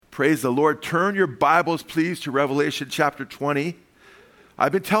Praise the Lord. Turn your Bibles, please, to Revelation chapter 20.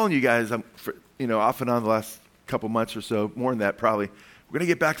 I've been telling you guys, off and on the last couple months or so, more than that probably, we're going to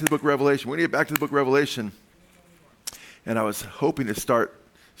get back to the book of Revelation. We're going to get back to the book of Revelation. And I was hoping to start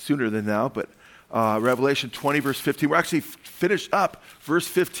sooner than now, but Revelation 20, verse 15. We're actually finished up verse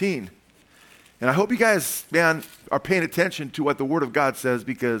 15. And I hope you guys, are paying attention to what the Word of God says,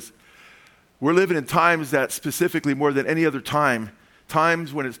 because we're living in times that specifically, more than any other time,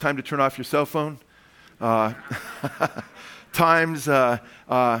 times when it's time to turn off your cell phone, times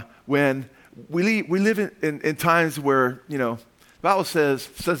when we live in times where, the Bible says,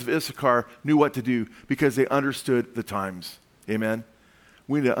 sons of Issachar knew what to do because they understood the times. Amen?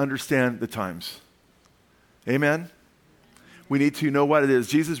 We need to understand the times. Amen? We need to know what it is.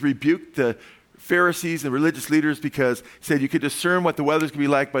 Jesus rebuked the Pharisees and religious leaders because he said you could discern what the weather's going to be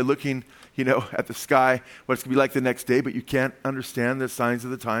like by looking at the sky, what it's going to be like the next day, but you can't understand the signs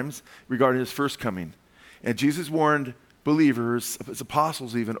of the times regarding his first coming. And Jesus warned believers, his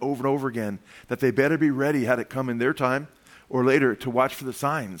apostles even, over and over again, that they better be ready had it come in their time or later to watch for the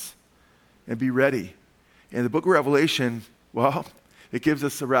signs and be ready. And the book of Revelation, it gives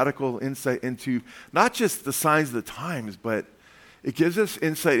us a radical insight into not just the signs of the times, but it gives us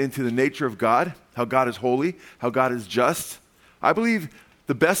insight into the nature of God, how God is holy, how God is just. I believe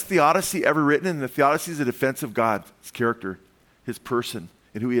the best theodicy ever written, and the theodicy is a defense of God, his character, his person,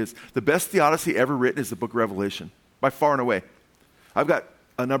 and who he is. The best theodicy ever written is the book of Revelation, by far and away. I've got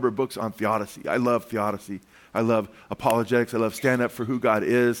a number of books on theodicy. I love theodicy. I love apologetics. I love stand up for who God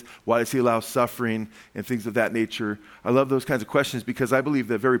is. Why does he allow suffering and things of that nature? I love those kinds of questions because I believe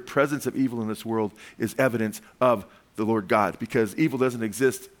the very presence of evil in this world is evidence of the Lord God, because evil doesn't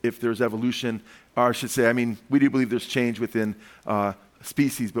exist if there's evolution, or I should say, we do believe there's change within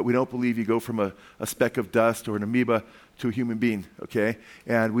species, but we don't believe you go from a speck of dust or an amoeba to a human being, okay?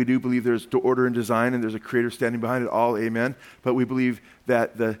 And we do believe there's order and design, and there's a creator standing behind it all, amen? But we believe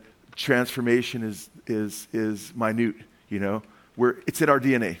that the transformation is minute, where it's in our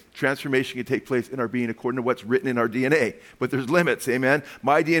DNA. Transformation can take place in our being according to what's written in our DNA, but there's limits, amen?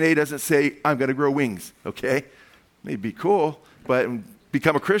 My DNA doesn't say I'm going to grow wings, okay? It'd be cool, but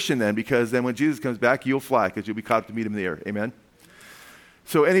become a Christian then, because then when Jesus comes back, you'll fly because you'll be caught up to meet him in the air. Amen?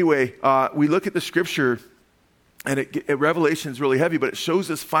 So anyway, we look at the scripture, and Revelation is really heavy, but it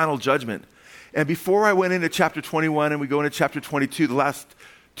shows us final judgment. And before I went into chapter 21 and we go into chapter 22, the last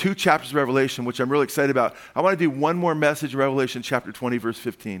two chapters of Revelation, which I'm really excited about, I want to do one more message in Revelation chapter 20, verse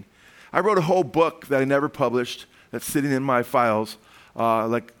 15. I wrote a whole book that I never published that's sitting in my files,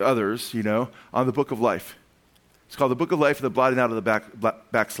 like others, on the book of life. It's called The Book of Life and the Blotting Out of the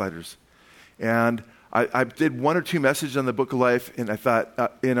Backsliders. And I did one or two messages on the Book of Life, and I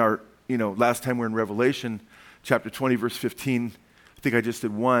thought in our, last time we were in Revelation, chapter 20, verse 15, I think I just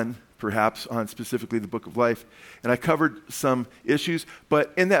did one, perhaps, on specifically the Book of Life. And I covered some issues,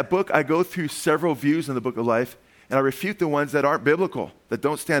 but in that book, I go through several views in the Book of Life, and I refute the ones that aren't biblical, that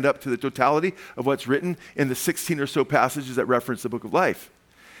don't stand up to the totality of what's written in the 16 or so passages that reference the Book of Life.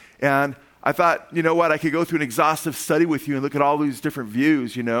 And I thought, I could go through an exhaustive study with you and look at all these different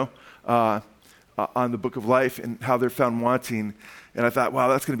views, on the Book of Life and how they're found wanting. And I thought, wow,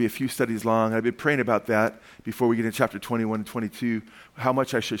 that's going to be a few studies long. I've been praying about that before we get into chapter 21 and 22, how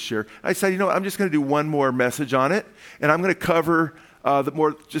much I should share. I said, I'm just going to do one more message on it, and I'm going to cover more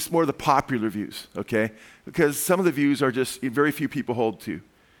of the popular views, okay? Because some of the views are just very few people hold to,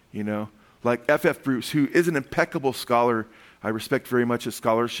 like F.F. Bruce, who is an impeccable scholar. I respect very much his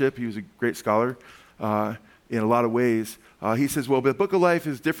scholarship. He was a great scholar in a lot of ways. He says, the Book of Life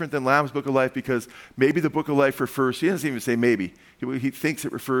is different than Lamb's Book of Life because maybe the Book of Life refers, he doesn't even say maybe. He thinks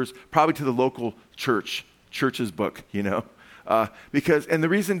it refers probably to the local church's book, because, and the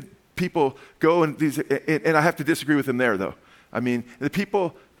reason people go and I have to disagree with him there though.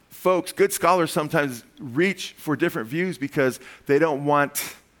 Folks, good scholars sometimes reach for different views because they don't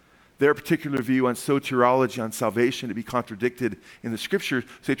want their particular view on soteriology, on salvation, to be contradicted in the Scripture. So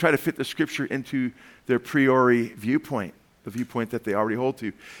they try to fit the Scripture into their priori viewpoint, the viewpoint that they already hold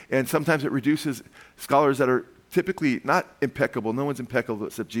to. And sometimes it reduces scholars that are typically not impeccable. No one's impeccable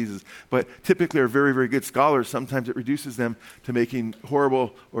except Jesus. But typically are very, very good scholars. Sometimes it reduces them to making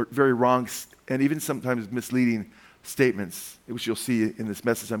horrible or very wrong and even sometimes misleading statements, which you'll see in this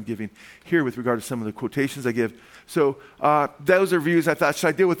message I'm giving here with regard to some of the quotations I give. So those are views. I thought, should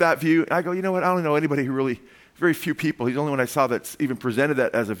I deal with that view? And I go, I don't know anybody who really, very few people. He's the only one I saw that's even presented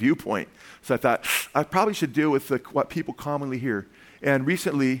that as a viewpoint. So I thought, I probably should deal with what people commonly hear. And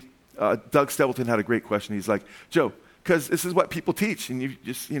recently, Doug Stapleton had a great question. He's like, Joe, because this is what people teach. And you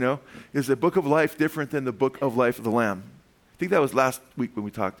just, is the Book of Life different than the Book of Life of the Lamb? think that was last week when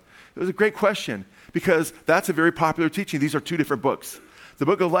we talked. It was a great question because that's a very popular teaching. These are two different books. The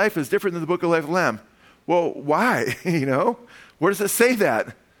book of life is different than the book of life of the Lamb. Well, why? Where does it say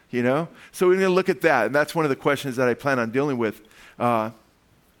that? So we're going to look at that. And that's one of the questions that I plan on dealing with. And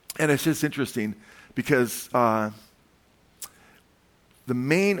it's just interesting because the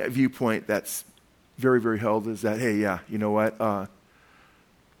main viewpoint that's very, very held is that, hey, yeah, you know what?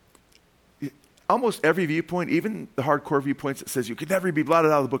 Almost every viewpoint, even the hardcore viewpoints that says you could never be blotted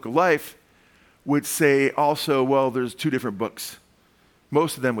out of the book of life, would say also, well, there's two different books.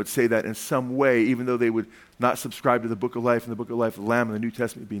 Most of them would say that in some way, even though they would not subscribe to the book of life and the book of life of the Lamb and the New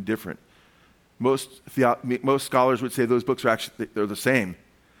Testament being different. Most scholars would say those books are actually, they're the same.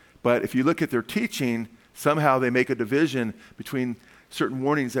 But if you look at their teaching, somehow they make a division between certain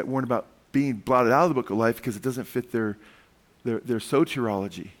warnings that warn about being blotted out of the book of life because it doesn't fit their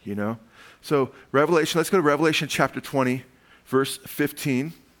soteriology, So Revelation, let's go to Revelation chapter 20, verse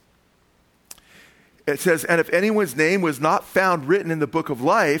 15. It says, and if anyone's name was not found written in the book of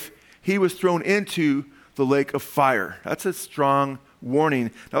life, he was thrown into the lake of fire. That's a strong warning.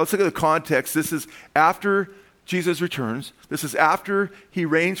 Now let's look at the context. This is after Jesus returns. This is after he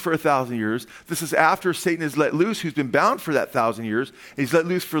reigns for 1,000 years. This is after Satan is let loose, who's been bound for that 1,000 years. And he's let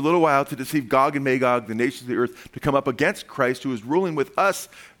loose for a little while to deceive Gog and Magog, the nations of the earth, to come up against Christ, who is ruling with us,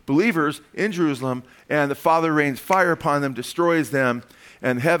 believers, in Jerusalem. And the Father rains fire upon them, destroys them,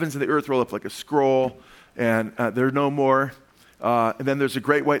 and the heavens and the earth roll up like a scroll, and they're no more. And then there's a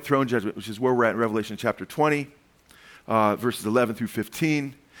great white throne judgment, which is where we're at in Revelation chapter 20, verses 11 through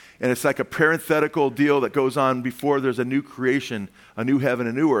 15. And it's like a parenthetical deal that goes on before there's a new creation, a new heaven,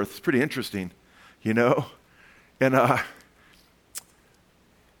 a new earth. It's pretty interesting, And,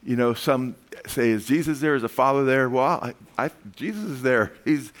 some say, is Jesus there? Is the Father there? Well, Jesus is there.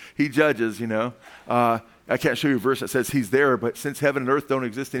 He judges, I can't show you a verse that says he's there, but since heaven and earth don't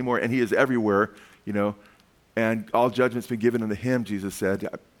exist anymore and he is everywhere, and all judgment's been given unto him, Jesus said,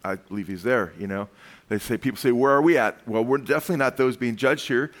 I believe he's there, People say, where are we at? Well, we're definitely not those being judged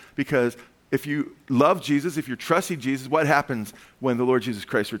here, because if you love Jesus, if you're trusting Jesus, what happens when the Lord Jesus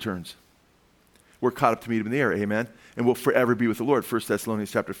Christ returns? We're caught up to meet him in the air, amen? And we'll forever be with the Lord, 1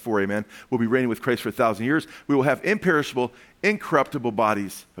 Thessalonians chapter 4, amen? We'll be reigning with Christ for 1,000 years. We will have imperishable, incorruptible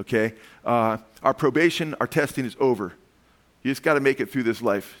bodies, okay? Our probation, our testing is over. You just got to make it through this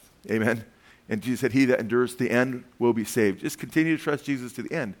life, amen? And Jesus said, he that endures to the end will be saved. Just continue to trust Jesus to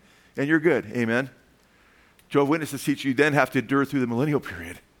the end, and you're good, amen? Jehovah's Witnesses teach you then have to endure through the millennial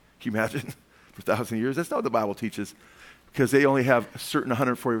period. Can you imagine? For 1,000 years? That's not what the Bible teaches, because they only have a certain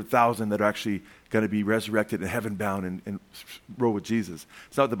 140,000 that are actually going to be resurrected and heaven bound and roll with Jesus.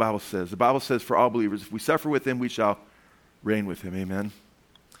 It's not what the Bible says. The Bible says for all believers, if we suffer with him, we shall reign with him. Amen.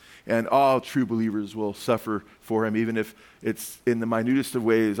 And all true believers will suffer for him, even if it's in the minutest of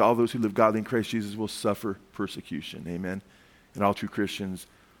ways. All those who live godly in Christ Jesus will suffer persecution. Amen. And all true Christians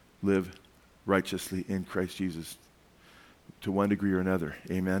live righteously in Christ Jesus to one degree or another.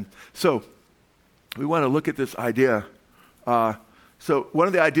 Amen. So we want to look at this idea. So one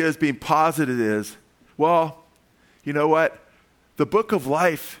of the ideas being posited is, well, you know what? The book of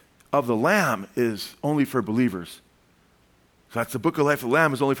life of the Lamb is only for believers. So that's the book of life of the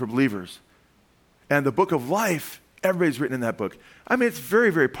Lamb is only for believers. And the book of life, everybody's written in that book. I mean, it's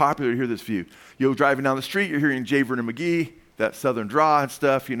very, very popular to hear this view. You're driving down the street, you're hearing J. Vernon McGee, that Southern draw and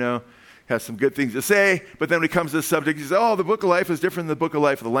stuff, has some good things to say. But then when it comes to this subject, he says, oh, the book of life is different than the book of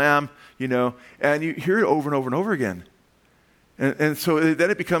life of the Lamb, and you hear it over and over and over again. And so then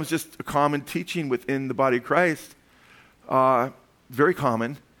it becomes just a common teaching within the body of Christ, very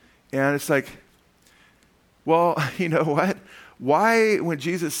common. And it's like, well, you know what? Why, when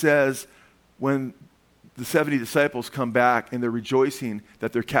Jesus says, when the 70 disciples come back and they're rejoicing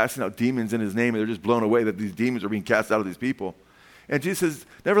that they're casting out demons in his name, and they're just blown away that these demons are being cast out of these people. And Jesus says,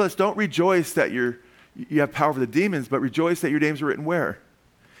 nevertheless, don't rejoice that you have power over the demons, but rejoice that your names are written where?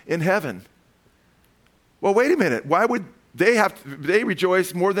 In heaven. Well, wait a minute. Why would they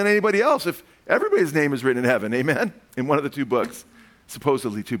rejoice more than anybody else if everybody's name is written in heaven? Amen? In one of the two books,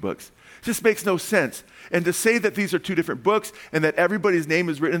 supposedly two books. It just makes no sense. And to say that these are two different books and that everybody's name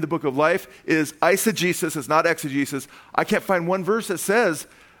is written in the book of life is eisegesis, it's not exegesis. I can't find one verse that says,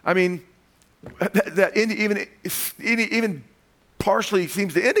 that even partially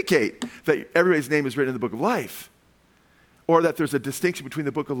seems to indicate that everybody's name is written in the book of life, or that there's a distinction between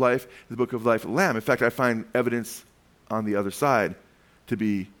the book of life and the book of life of the Lamb. In fact, I find evidence on the other side to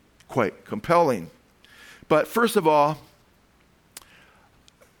be quite compelling. But first of all,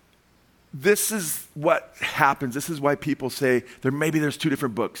 this is what happens. This is why people say maybe there's two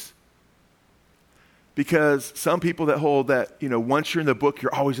different books. Because some people that hold that, once you're in the book,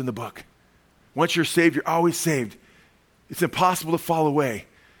 you're always in the book. Once you're saved, you're always saved. It's impossible to fall away.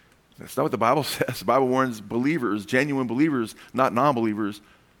 That's not what the Bible says. The Bible warns believers, genuine believers, not non-believers,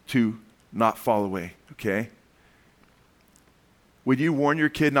 to not fall away, okay? Would you warn your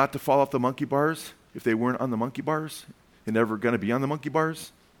kid not to fall off the monkey bars if they weren't on the monkey bars and never going to be on the monkey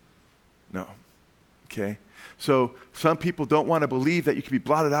bars? No, okay? So some people don't want to believe that you can be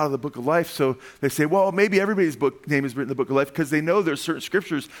blotted out of the book of life, so they say, well, maybe everybody's name is written in the book of life, because they know there's certain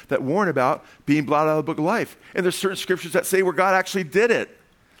scriptures that warn about being blotted out of the book of life. And there's certain scriptures that say where God actually did it.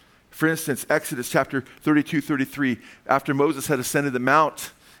 For instance, Exodus chapter 32, 33, after Moses had ascended the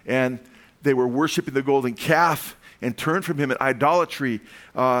mount and they were worshiping the golden calf and turned from him in idolatry,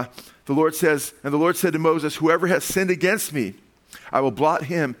 the Lord said to Moses, whoever has sinned against me, I will blot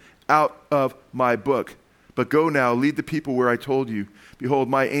him out of my book. But go now, lead the people where I told you. Behold,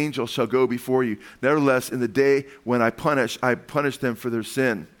 my angel shall go before you. Nevertheless, in the day when I punish them for their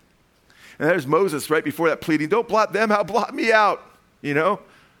sin. And there's Moses right before that pleading, don't blot them out, blot me out,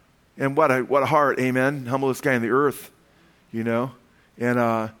 And what a heart, amen. Humblest guy on the earth,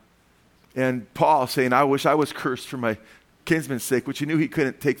 And Paul saying, I wish I was cursed for my kinsman's sake, which he knew he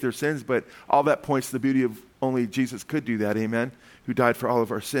couldn't take their sins, but all that points to the beauty of only Jesus could do that, amen, who died for all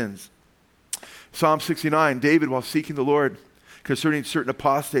of our sins. Psalm 69, David, while seeking the Lord concerning certain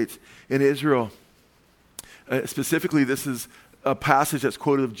apostates in Israel. Specifically, this is a passage that's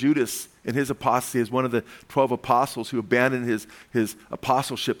quoted of Judas and his apostasy as one of the 12 apostles who abandoned his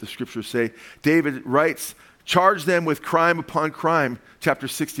apostleship, the scriptures say. David writes, charge them with crime upon crime, chapter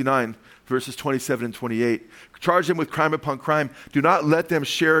 69, verses 27 and 28. Charge them with crime upon crime. Do not let them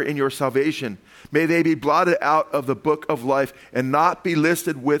share in your salvation. May they be blotted out of the book of life and not be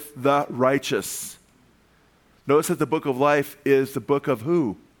listed with the righteous. Notice that the book of life is the book of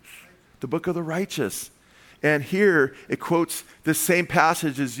who? The book of the righteous. And here it quotes the same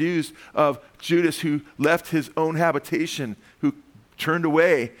passage is used of Judas who left his own habitation, who turned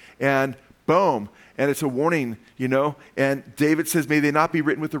away, and boom. And it's a warning, And David says, may they not be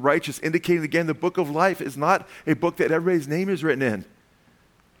written with the righteous, indicating again the book of life is not a book that everybody's name is written in.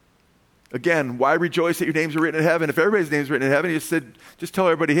 Again, why rejoice that your names are written in heaven? If everybody's name is written in heaven, just tell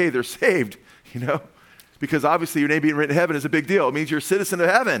everybody, hey, they're saved, Because obviously your name being written in heaven is a big deal. It means you're a citizen of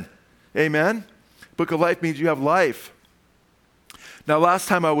heaven. Amen? Book of life means you have life. Now, last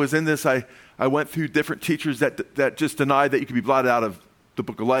time I was in this, I went through different teachers that just denied that you could be blotted out of the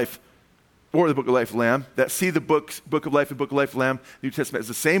book of life or the book of life of the Lamb, that see the book of life and book of life of the Lamb, New Testament is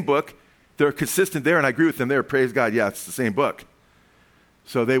the same book. They're consistent there, and I agree with them there. Praise God, yeah, it's the same book.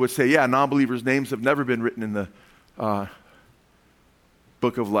 So they would say, yeah, non-believers' names have never been written in the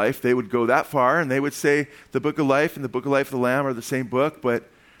book of life. They would go that far, and they would say the book of life and the book of life of the Lamb are the same book, but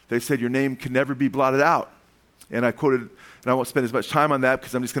they said your name can never be blotted out. And I quoted, and I won't spend as much time on that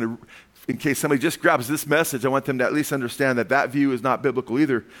because I'm just going to, in case somebody just grabs this message, I want them to at least understand that view is not biblical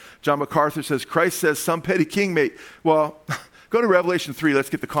either. John MacArthur says, Christ says some petty king may, well, go to Revelation 3. Let's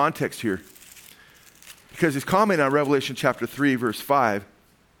get the context here. Because he's commenting on Revelation chapter 3, verse 5.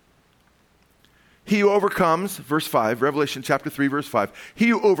 He who overcomes, verse 5, Revelation chapter 3, verse 5. He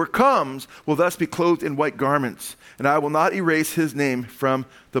who overcomes will thus be clothed in white garments, and I will not erase his name from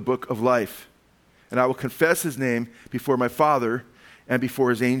the book of life. And I will confess his name before my Father and before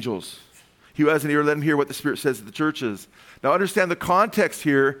his angels. He who has an ear, let him hear what the Spirit says to the churches. Now understand the context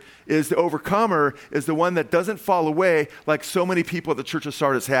here is the overcomer is the one that doesn't fall away like so many people at the church of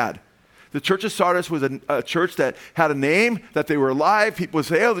Sardis had. The church of Sardis was a church that had a name, that they were alive. People would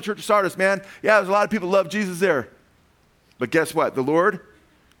say, oh, the church of Sardis, man. Yeah, there's a lot of people who love Jesus there. But guess what? The Lord,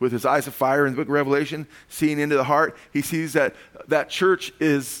 with his eyes of fire in the book of Revelation, seeing into the heart, he sees that that church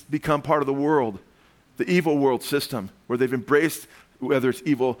is become part of the world, the evil world system, where they've embraced, whether it's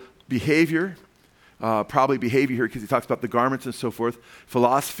evil behavior, probably behavior here because he talks about the garments and so forth,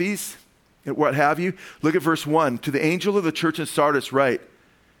 philosophies, and what have you. Look at verse 1. To the angel of the church in Sardis write,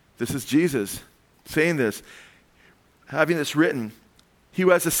 this is Jesus saying this, having this written, he who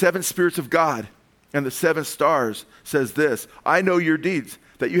has the 7 spirits of God and the 7 stars says this, I know your deeds,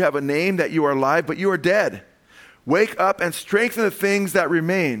 that you have a name, that you are alive, but you are dead. Wake up and strengthen the things that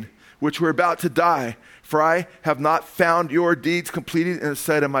remain, which were about to die. For I have not found your deeds completed in the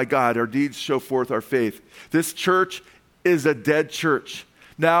sight of my God. Our deeds show forth our faith. This church is a dead church.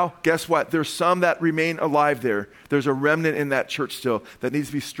 Now, guess what? There's some that remain alive there. There's a remnant in that church still that needs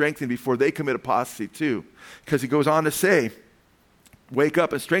to be strengthened before they commit apostasy too. Because he goes on to say, wake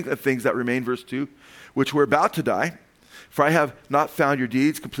up and strengthen the things that remain, verse 2, which were about to die. For I have not found your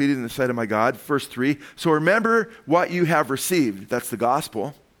deeds completed in the sight of my God. Verse 3, so remember what you have received. That's the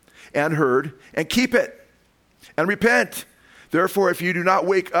gospel. and heard, and keep it, and repent. Therefore, if you do not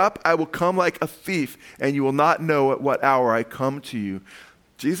wake up, I will come like a thief, and you will not know at what hour I come to you.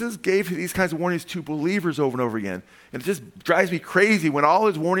 Jesus gave these kinds of warnings to believers over and over again. And it just drives me crazy when all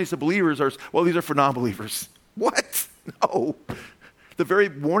his warnings to believers are, well, these are for non-believers. What? No. The very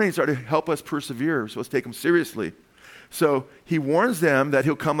warnings are to help us persevere, so let's take them seriously. So he warns them that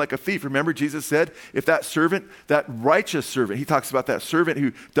he'll come like a thief. Remember, Jesus said, if that servant, that righteous servant, he talks about that servant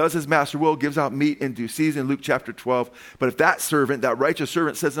who does his master will, gives out meat in due season, Luke chapter 12. But if that servant, that righteous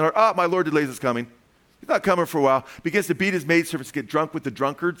servant says, oh, my Lord delays his coming. He's not coming for a while. Begins to beat his maidservants, get drunk with the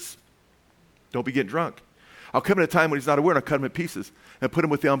drunkards. Don't be getting drunk. I'll come at a time when he's not aware and I'll cut him in pieces and put him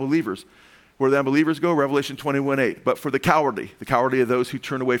with the unbelievers. Where the unbelievers go, Revelation 21:8. But for the cowardly of those who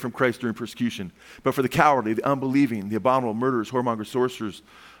turn away from Christ during persecution. But for the cowardly, the unbelieving, the abominable, murderers, whoremongers, sorcerers,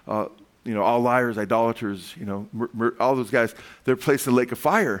 all liars, idolaters, all those guys, they're placed in the lake of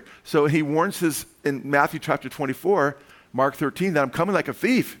fire. So he warns us in Matthew chapter 24, Mark 13, that I'm coming like a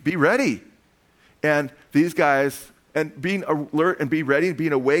thief. Be ready. And these guys, and being alert and be ready and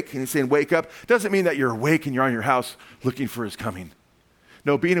being awake, and he's saying wake up, doesn't mean that you're awake and you're on your house looking for his coming.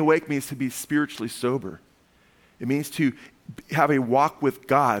 No, being awake means to be spiritually sober. It means to have a walk with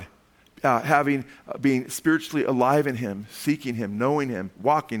God, being spiritually alive in him, seeking him, knowing him,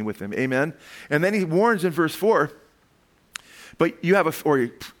 walking with him. Amen? And then he warns in verse 4, but you have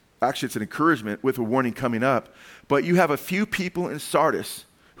actually it's an encouragement with a warning coming up, but you have a few people in Sardis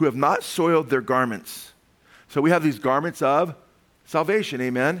who have not soiled their garments. So we have these garments of salvation,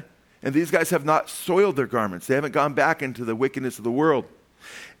 amen? And these guys have not soiled their garments. They haven't gone back into the wickedness of the world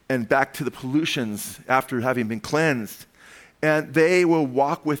and back to the pollutions after having been cleansed. And they will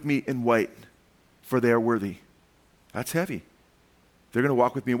walk with me in white, for they are worthy. That's heavy. They're going to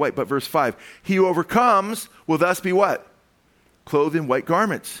walk with me in white. But verse 5, he who overcomes will thus be what? Clothed in white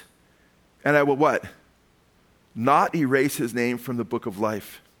garments. And I will what? Not erase his name from the book of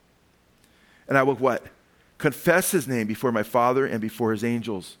life. And I will what? Confess his name before my Father and before his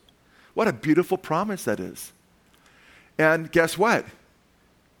angels. What a beautiful promise that is. And guess what?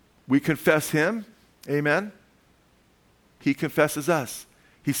 We confess him. Amen. He confesses us.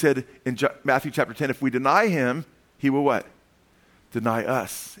 He said in Matthew chapter 10, if we deny him, he will what? Deny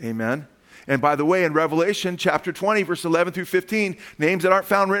us. Amen. And by the way, in Revelation chapter 20, verse 11 through 15, names that aren't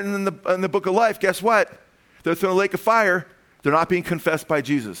found written in the book of life, guess what? They're thrown in the lake of fire. They're not being confessed by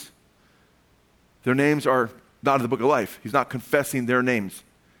Jesus. Their names are not in the book of life. He's not confessing their names.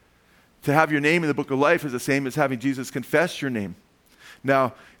 To have your name in the book of life is the same as having Jesus confess your name.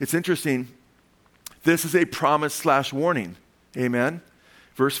 Now, it's interesting. This is a promise/warning. Amen.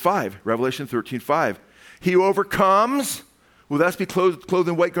 Verse 5, Revelation 13:5. He who overcomes will thus be clothed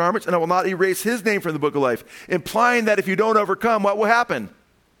in white garments, and I will not erase his name from the book of life. Implying that if you don't overcome, what will happen?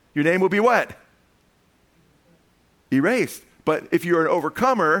 Your name will be what? Erased. But if you're an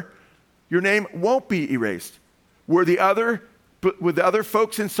overcomer, your name won't be erased. Were the other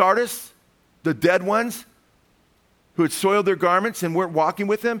folks in Sardis, the dead ones, who had soiled their garments and weren't walking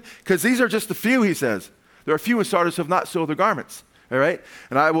with him? Because these are just the few, he says. There are few in Sardis who have not soiled their garments. All right?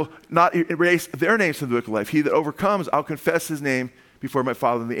 And I will not erase their names from the book of life. He that overcomes, I'll confess his name before my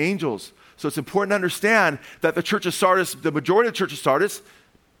Father and the angels. So it's important to understand that the church of Sardis, the majority of the church of Sardis,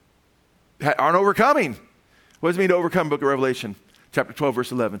 aren't overcoming. What does it mean to overcome? Book of Revelation, chapter 12,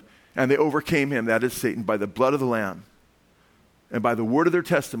 verse 11. And they overcame him, that is Satan, by the blood of the Lamb and by the word of their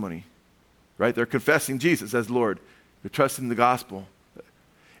testimony. Right? They're confessing Jesus as Lord. They're trusting the gospel.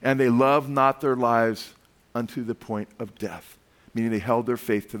 And they loved not their lives unto the point of death, meaning they held their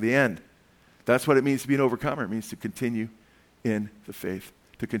faith to the end. That's what it means to be an overcomer. It means to continue in the faith,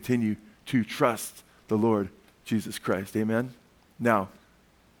 to continue to trust the Lord Jesus Christ. Amen? Now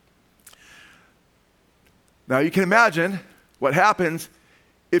you can imagine what happens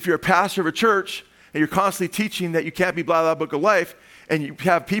if you're a pastor of a church and you're constantly teaching that you can't be blotted out of the book of life, and you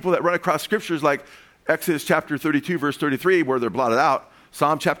have people that run across scriptures like Exodus chapter 32, verse 33, where they're blotted out.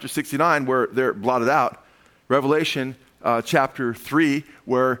 Psalm chapter 69, where they're blotted out. Revelation chapter 3,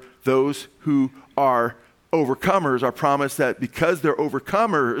 where those who are overcomers are promised that because they're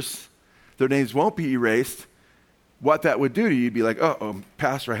overcomers, their names won't be erased. What that would do to you, you'd be like, oh,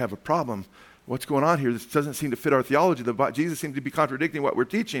 Pastor, I have a problem. What's going on here? This doesn't seem to fit our theology. Jesus seems to be contradicting what we're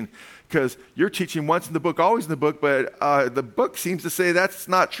teaching, because you're teaching once in the book, always in the book, but the book seems to say that's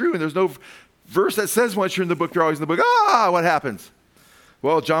not true, and there's no verse that says once you're in the book, you're always in the book. What happens?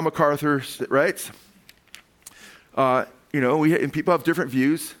 Well, John MacArthur writes, and people have different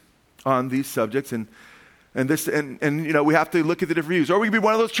views on these subjects, and And we have to look at the different views. Or we can be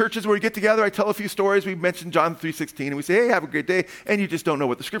one of those churches where we get together, I tell a few stories, we mention John 3:16, and we say, hey, have a great day, and you just don't know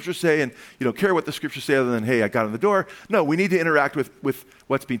what the scriptures say, and you don't care what the scriptures say other than, hey, I got in the door. No, we need to interact with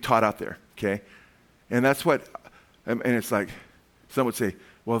what's being taught out there, okay? And that's what, and it's like, some would say,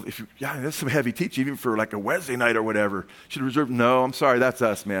 well, that's some heavy teaching, even for like a Wednesday night or whatever. Should reserve, no, I'm sorry, that's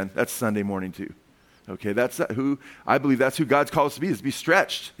us, man. That's Sunday morning too. Okay, I believe that's who God's called us to be, is to be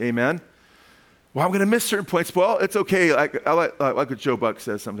stretched, amen? Well, I'm going to miss certain points. Well, it's okay. I like what Joe Buck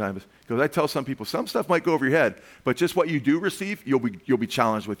says sometimes. Because I tell some people, some stuff might go over your head, but just what you do receive, you'll be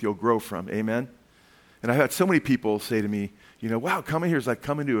challenged with, you'll grow from. Amen? And I've had so many people say to me, wow, coming here is like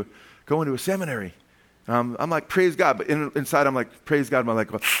going to a seminary. I'm like, praise God. But inside I'm like, praise God. But I'm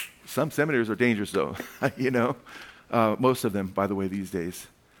like, well, some seminaries are dangerous though. Most of them, by the way, these days.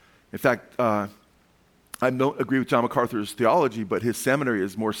 In fact, I don't agree with John MacArthur's theology, but his seminary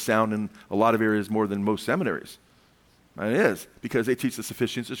is more sound in a lot of areas more than most seminaries. And it is, because they teach the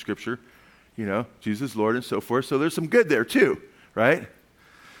sufficiency of Scripture, Jesus Lord and so forth. So there's some good there too, right?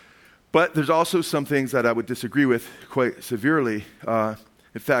 But there's also some things that I would disagree with quite severely. In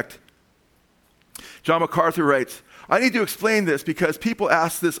fact, John MacArthur writes, I need to explain this because people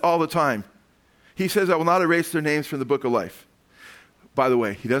ask this all the time. He says, I will not erase their names from the book of life. By the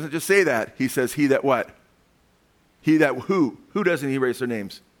way, he doesn't just say that. He says, he that what? He that who? Who doesn't erase their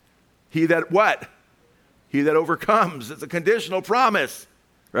names? He that what? He that overcomes. It's a conditional promise,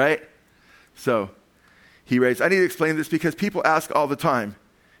 right? So he writes, I need to explain this because people ask all the time.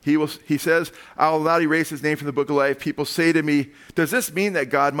 He says, I will not erase his name from the book of life. People say to me, does this mean that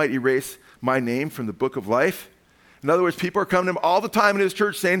God might erase my name from the book of life? In other words, people are coming to him all the time in his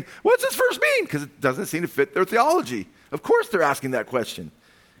church saying, what's this verse mean? Because it doesn't seem to fit their theology. Of course they're asking that question,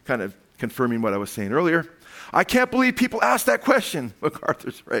 kind of confirming what I was saying earlier. I can't believe people ask that question,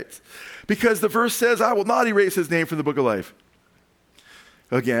 MacArthur writes, because the verse says, I will not erase his name from the book of life.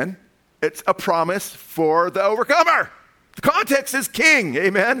 Again, it's a promise for the overcomer. The context is king,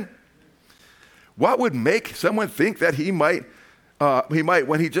 amen? What would make someone think that he might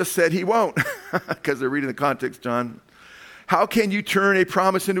when he just said he won't? Because they're reading the context, John. How can you turn a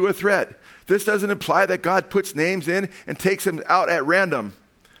promise into a threat? This doesn't imply that God puts names in and takes them out at random.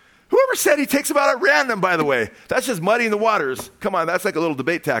 Whoever said he takes them out at random, by the way? That's just muddying the waters. Come on, that's like a little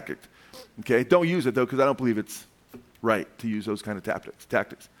debate tactic. Okay, don't use it, though, because I don't believe it's right to use those kind of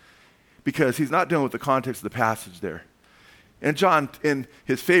tactics. Because he's not dealing with the context of the passage there. And John, in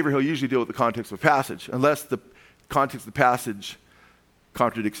his favor, he'll usually deal with the context of a passage. Unless the context of the passage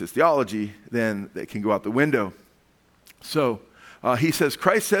contradicts his theology, then it can go out the window. So he says,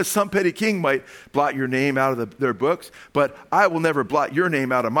 Christ says some petty king might blot your name out of their books, but I will never blot your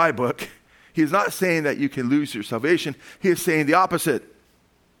name out of my book. He is not saying that you can lose your salvation. He is saying the opposite.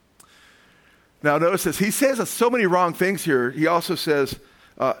 Now notice this. He says so many wrong things here. He also says,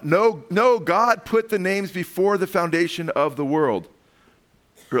 no, God put the names before the foundation of the world.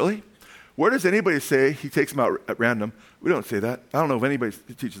 Really? Where does anybody say he takes them out at random? We don't say that. I don't know if anybody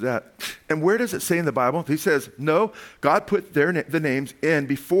teaches that. And where does it say in the Bible? He says, no, God put the names in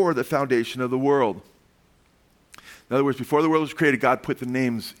before the foundation of the world. In other words, before the world was created, God put the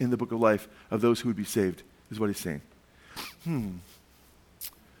names in the book of life of those who would be saved, is what he's saying.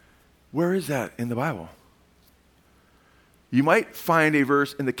 Where is that in the Bible? You might find a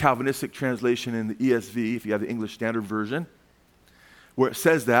verse in the Calvinistic translation in the ESV, if you have the English Standard Version, where it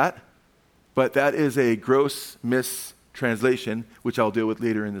says that, but that is a gross mistranslation, which I'll deal with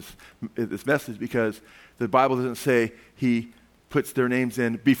later in this message, because the Bible doesn't say he puts their names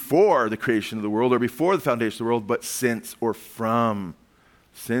in before the creation of the world or before the foundation of the world, but since or from,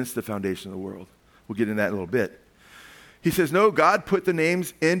 since the foundation of the world. We'll get into that in a little bit. He says, no, God put the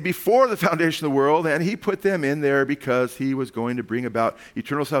names in before the foundation of the world, and he put them in there because he was going to bring about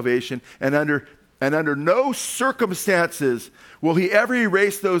eternal salvation, and under no circumstances will he ever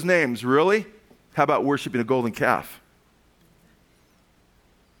erase those names. Really? How about worshiping a golden calf?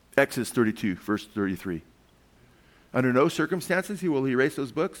 Exodus 32, verse 33. Under no circumstances will he erase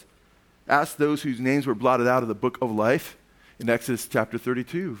those books. Ask those whose names were blotted out of the book of life in Exodus chapter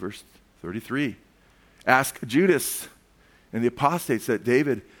 32, verse 33. Ask Judas and the apostates that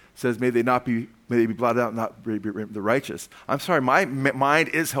David says, may they be blotted out and not be the righteous. I'm sorry, my mind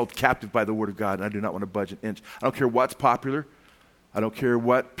is held captive by the word of God, and I do not want to budge an inch. I don't care what's popular. I don't care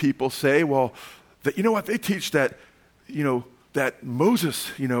what people say. Well, you know what? They teach that, that Moses,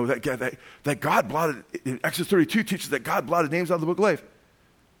 that God blotted, in Exodus 32 teaches that God blotted names out of the book of life.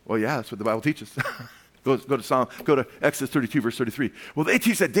 Well, yeah, that's what the Bible teaches. Go to Exodus 32, verse 33. Well, they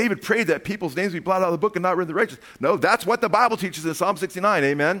teach that David prayed that people's names be blotted out of the book and not written in the righteous. No, that's what the Bible teaches in Psalm 69,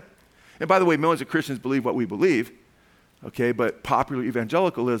 amen? And by the way, millions of Christians believe what we believe, okay, but popular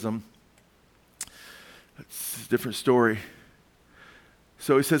evangelicalism, it's a different story.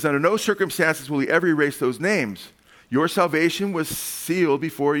 So he says, under no circumstances will he ever erase those names. Your salvation was sealed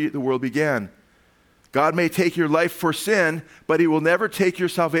before the world began. God may take your life for sin, but he will never take your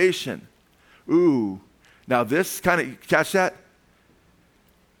salvation. Ooh. Now this kind of, catch that?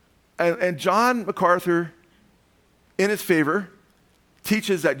 And John MacArthur, in his favor,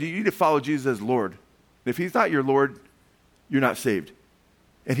 teaches that you need to follow Jesus as Lord. If he's not your Lord, you're not saved.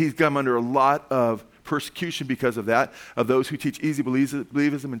 And he's come under a lot of persecution because of that, of those who teach easy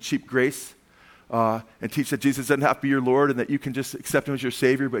believism and cheap grace, and teach that Jesus doesn't have to be your Lord and that you can just accept him as your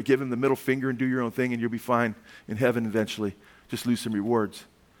Savior, but give him the middle finger and do your own thing and you'll be fine in heaven eventually. Just lose some rewards.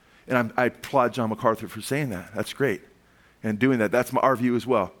 And I applaud John MacArthur for saying that. That's great. And doing that. That's our view as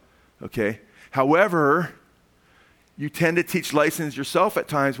well. Okay? However, you tend to teach license yourself at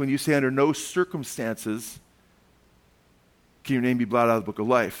times when you say under no circumstances can your name be blotted out of the book of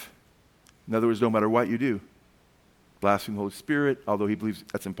life. In other words, no matter what you do. Blaspheme the Holy Spirit, although he believes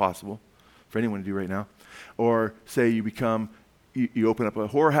that's impossible for anyone to do right now. Or say you open up a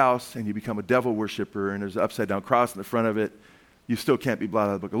whorehouse and you become a devil worshiper and there's an upside down cross in the front of it. You still can't be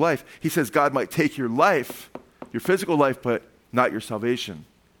blotted out of the book of life. He says God might take your life, your physical life, but not your salvation.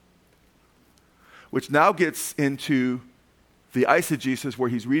 Which now gets into the eisegesis where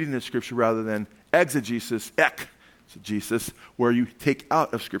he's reading the scripture rather than exegesis, exegesis, where you take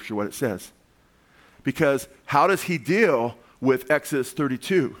out of scripture what it says. Because how does he deal with Exodus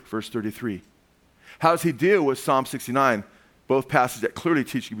 32, verse 33? How does he deal with Psalm 69? Both passages that clearly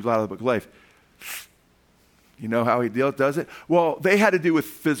teach you to be blotted out of the book of life. You know how he does it? Well, they had to do with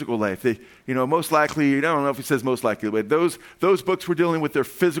physical life. They, most likely, I don't know if he says most likely, but those books were dealing with their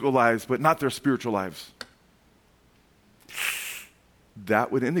physical lives, but not their spiritual lives.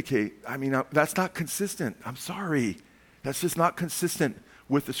 That would indicate, that's not consistent. I'm sorry. That's just not consistent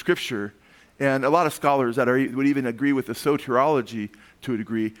with the scripture. And a lot of scholars that would even agree with the soteriology to a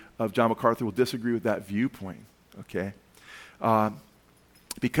degree of John MacArthur will disagree with that viewpoint, okay?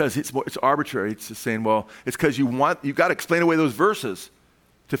 Because it's arbitrary. It's just saying, well, it's because you've got to explain away those verses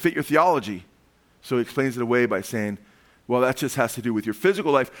to fit your theology. So he explains it away by saying, well, that just has to do with your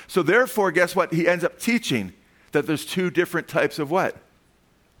physical life. So therefore, guess what? He ends up teaching that there's two different types of what?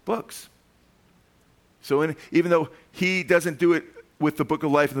 Books. So even though he doesn't do it with the book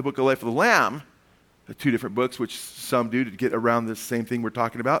of life and the book of life of the Lamb, the two different books, which some do to get around this same thing we're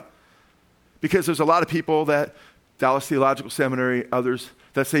talking about, because there's a lot of people that Dallas Theological Seminary, others,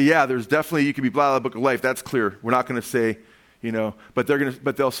 that say, yeah, there's definitely, you can be blotted out of the book of life. That's clear. We're not going to say, but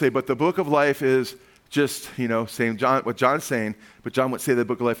they'll say, but the book of life is just, saying what John's saying, but John won't say the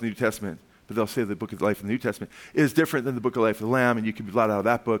book of life in the New Testament, but they'll say the book of life in the New Testament is different than the book of life of the Lamb, and you can be blotted out of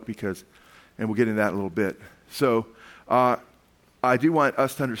that book because, and we'll get into that in a little bit. So I do want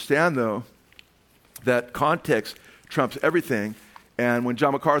us to understand, though, that context trumps everything. And when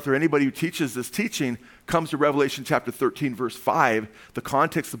John MacArthur, anybody who teaches this teaching, comes to Revelation chapter 13, verse 5, the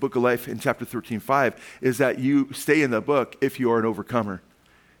context of the book of life in chapter 13, 5, is that you stay in the book if you are an overcomer.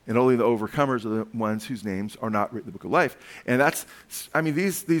 And only the overcomers are the ones whose names are not written in the book of life. And that's,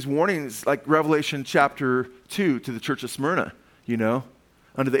 these warnings, like Revelation chapter 2 to the church of Smyrna,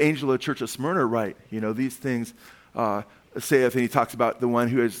 under the angel of the church of Smyrna, right? These things saith, and he talks about the one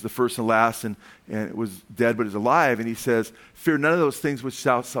who is the first and last and was dead but is alive. And he says, fear none of those things which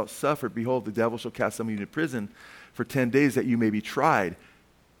thou shalt suffer. Behold, the devil shall cast some of you into prison for 10 days that you may be tried.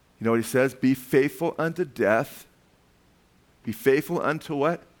 You know what he says? Be faithful unto death. Be faithful unto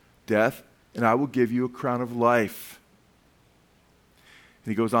what? Death. And I will give you a crown of life.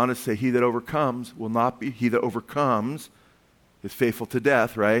 And he goes on to say, he that overcomes is faithful to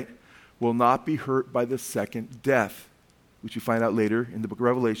death, right? Will not be hurt by the second death, which you find out later in the book of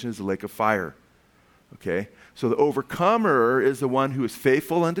Revelation is the lake of fire. Okay? So the overcomer is the one who is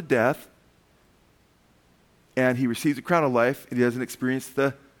faithful unto death, and he receives a crown of life, and he doesn't experience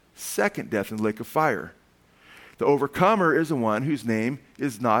the second death in the lake of fire. The overcomer is the one whose name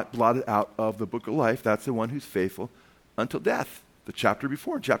is not blotted out of the book of life. That's the one who's faithful until death. The chapter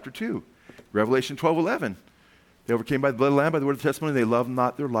before, chapter 2, Revelation 12:11. They overcame by the blood of the Lamb, by the word of the testimony. They loved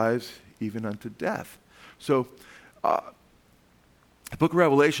not their lives even unto death. So, the book of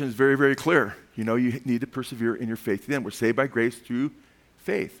Revelation is very, very clear. You need to persevere in your faith. Then we're saved by grace through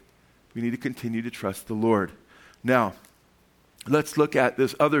faith. We need to continue to trust the Lord. Now, let's look at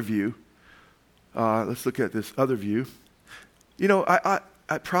this other view. I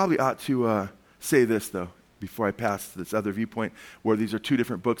probably ought to say this, though, before I pass to this other viewpoint, where these are two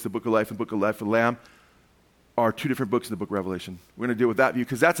different books, the book of life and the book of life of the Lamb. are two different books in the book of Revelation. We're going to deal with that view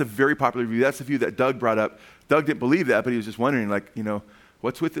because that's a very popular view. That's the view that Doug brought up. Doug didn't believe that, but he was just wondering,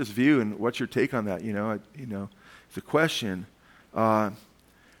 what's with this view and what's your take on that? It's a question.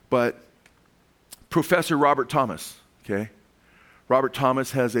 But Professor Robert Thomas, okay? Robert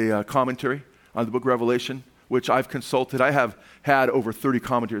Thomas has a commentary on the book of Revelation, which I've consulted. I have had over 30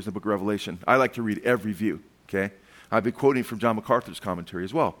 commentaries in the book of Revelation. I like to read every view, okay? I've been quoting from John MacArthur's commentary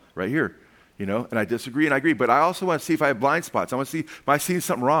as well, right here, and I disagree and I agree. But I also want to see if I have blind spots. I want to see if I see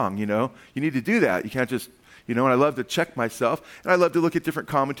something wrong, You need to do that. You can't just, and I love to check myself. And I love to look at different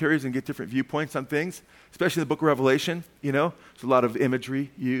commentaries and get different viewpoints on things, especially in the book of Revelation, There's a lot of imagery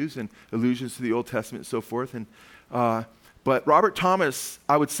used and allusions to the Old Testament and so forth. But Robert Thomas,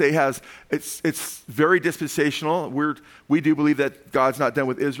 I would say, it's very dispensational. We do believe that God's not done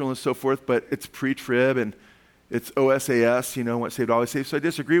with Israel and so forth, but it's pre-trib and it's OSAS, once saved, always saved. So I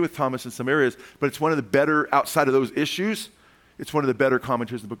disagree with Thomas in some areas, but it's one of the better, outside of those issues, it's one of the better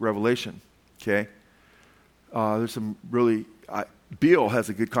commentaries in the book of Revelation, okay? There's some really, Beale has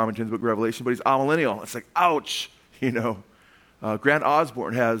a good commentary in the book of Revelation, but he's amillennial. It's like, ouch, Grant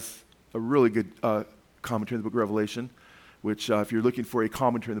Osborne has a really good commentary in the book of Revelation, which if you're looking for a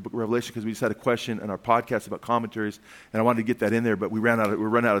commentary in the book of Revelation, because we just had a question in our podcast about commentaries, and I wanted to get that in there, but we're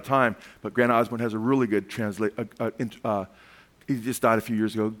running out of time. But Grant Osborne has a really good he just died a few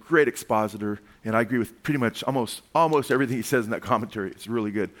years ago, great expositor, and I agree with pretty much almost everything he says in that commentary. It's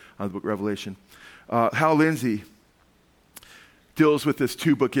really good on the book of Revelation. Hal Lindsey deals with this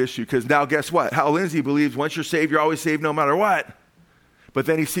two-book issue, because now guess what? Hal Lindsey believes once you're saved, you're always saved no matter what. But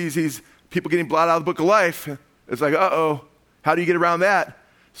then he sees these people getting blotted out of the book of life. It's like, uh-oh. How do you get around that?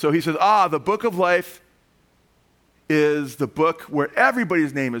 So he says, the book of life is the book where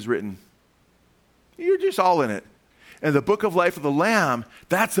everybody's name is written. You're just all in it. And the book of life of the Lamb,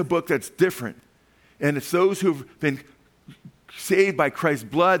 that's a book that's different. And it's those who've been saved by Christ's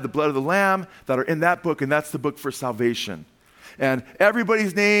blood, the blood of the Lamb, that are in that book, and that's the book for salvation. And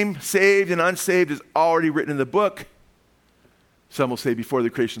everybody's name, saved and unsaved, is already written in the book. Some will say before the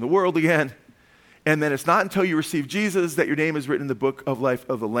creation of the world again. And then it's not until you receive Jesus that your name is written in the book of life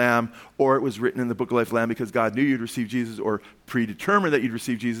of the Lamb, or it was written in the book of life of the Lamb because God knew you'd receive Jesus, or predetermined that you'd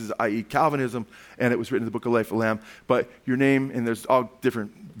receive Jesus, i.e. Calvinism, and it was written in the book of life of the Lamb. But your name, and there's all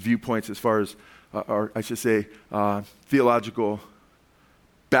different viewpoints as far as, or I should say, theological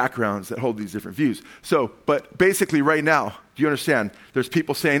backgrounds that hold these different views. So, but basically right now, do you understand? There's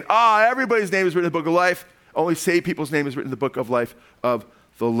people saying, everybody's name is written in the book of life. Only saved people's name is written in the book of life of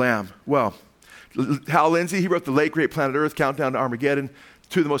the Lamb. Well, Hal Lindsey, he wrote The Late Great Planet Earth, Countdown to Armageddon,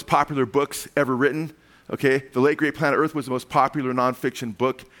 two of the most popular books ever written. Okay, The Late Great Planet Earth was the most popular nonfiction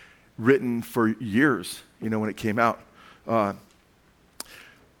book written for years, when it came out. Hal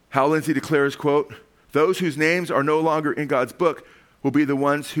Lindsey declares, quote, "Those whose names are no longer in God's book will be the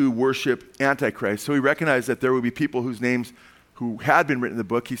ones who worship Antichrist." So he recognized that there would be people whose names who had been written in the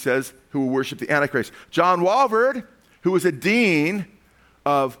book, he says, who will worship the Antichrist. John Walvoord, who was a dean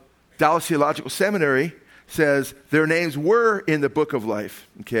of Dallas Theological Seminary, says their names were in the book of life,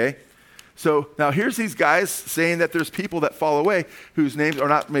 okay? So now here's these guys saying that there's people that fall away whose names are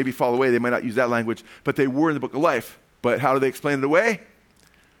not maybe fall away, they might not use that language, but they were in the book of life. But how do they explain it away?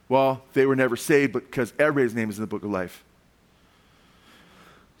 Well, they were never saved because everybody's name is in the book of life.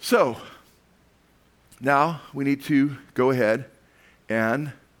 So now we need to go ahead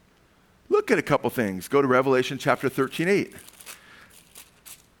and look at a couple things. Go to Revelation chapter 13:8.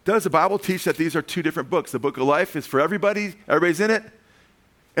 Does the Bible teach that these are two different books? The book of life is for everybody. Everybody's in it.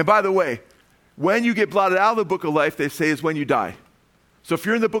 And by the way, when you get blotted out of the book of life, they say is when you die. So if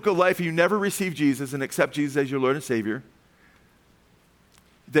you're in the book of life and you never receive Jesus and accept Jesus as your Lord and Savior,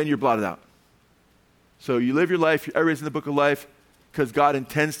 then you're blotted out. So you live your life, everybody's in the book of life because God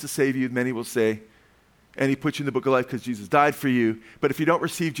intends to save you, many will say. And he puts you in the book of life because Jesus died for you. But if you don't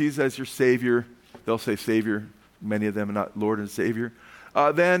receive Jesus as your Savior, they'll say Savior, many of them are not Lord and Savior.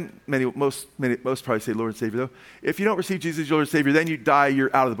 Then most probably say Lord and Savior though. If you don't receive Jesus as your Lord and Savior, then you die,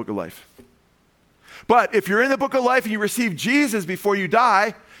 you're out of the book of life. But if you're in the book of life and you receive Jesus before you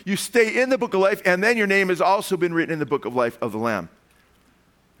die, you stay in the book of life, and then your name has also been written in the book of life of the Lamb.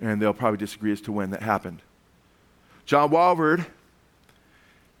 And they'll probably disagree as to when that happened. John Walvoord,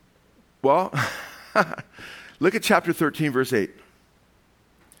 well, look at chapter 13, verse 8.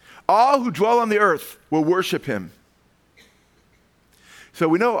 All who dwell on the earth will worship him. So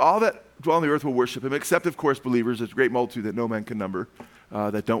we know all that dwell on the earth will worship him, except, of course, believers. There's a great multitude that no man can number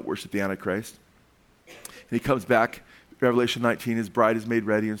that don't worship the Antichrist. And he comes back, Revelation 19, his bride is made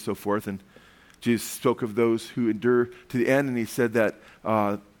ready and so forth. And Jesus spoke of those who endure to the end, and he said that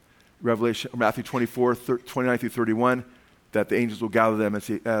Matthew 24, 29 through 31, that the angels will gather them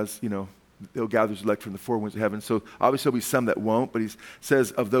as they'll gather his elect from the four winds of heaven. So obviously there'll be some that won't, but he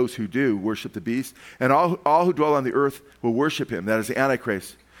says of those who do worship the beast. And all who dwell on the earth will worship him. That is the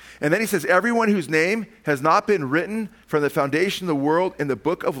Antichrist. And then he says, everyone whose name has not been written from the foundation of the world in the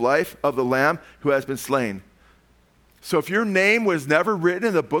book of life of the Lamb who has been slain. So if your name was never written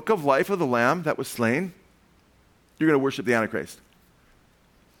in the book of life of the Lamb that was slain, you're going to worship the Antichrist.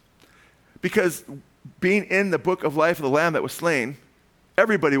 Because being in the book of life of the Lamb that was slain,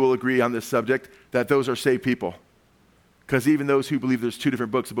 everybody will agree on this subject that those are saved people. Because even those who believe there's two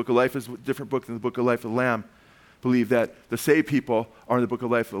different books, the book of life is a different book than the book of life of the Lamb, believe that the saved people are in the book of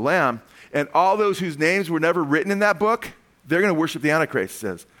life of the Lamb. And all those whose names were never written in that book, they're going to worship the Antichrist, it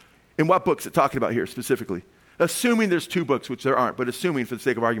says. In what book is it talking about here specifically? Assuming there's two books, which there aren't, but assuming for the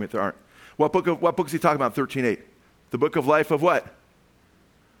sake of argument there aren't. What book is he talking about in 13:8? The book of life of what?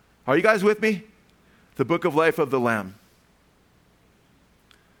 Are you guys with me? The book of life of the Lamb.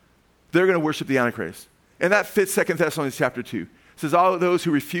 They're going to worship the Antichrist. And that fits 2 Thessalonians chapter 2. It says, all of those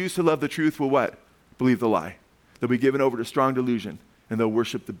who refuse to love the truth will what? Believe the lie. They'll be given over to strong delusion, and they'll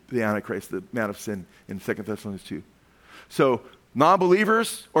worship the Antichrist, the man of sin, in 2 Thessalonians 2. So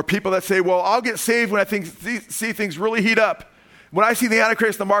non-believers or people that say, well, I'll get saved when I see things really heat up. When I see the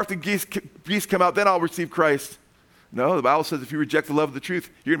Antichrist, the mark, the beast come out, then I'll receive Christ. No, the Bible says if you reject the love of the truth,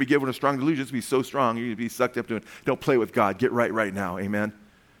 you're going to be given a strong delusion. It's going to be so strong, you're going to be sucked up to it. Don't play with God. Get right now. Amen.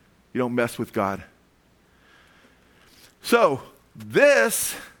 You don't mess with God. So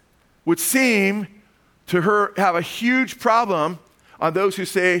this would seem to her have a huge problem on those who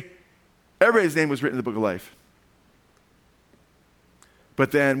say everybody's name was written in the book of life.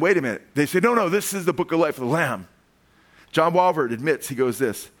 But then, wait a minute. They say, no, this is the book of life of the Lamb. John Walvoord admits, he goes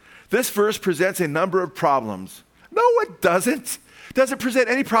this verse presents a number of problems. No, it doesn't. It doesn't present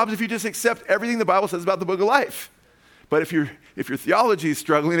any problems if you just accept everything the Bible says about the book of life. But if your theology is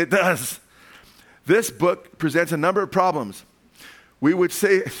struggling, it does. This book presents a number of problems. We would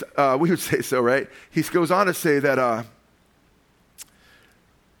say so, right? He goes on to say that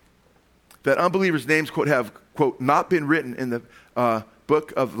that unbelievers' names, quote, have, quote, not been written in the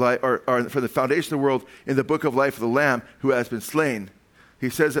book of life, or for the foundation of the world, in the book of life of the Lamb who has been slain. He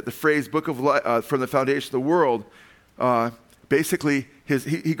says that the phrase book of life, from the foundation of the world, basically,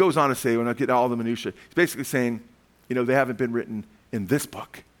 he goes on to say, when I get all the minutiae, he's basically saying, they haven't been written in this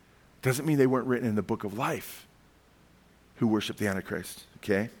book. Doesn't mean they weren't written in the book of life who worship the Antichrist,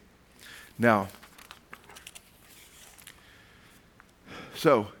 okay? Now,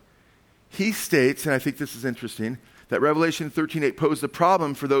 so he states, and I think this is interesting, that Revelation 13:8 posed a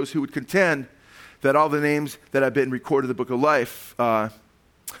problem for those who would contend that all the names that have been recorded in the book of life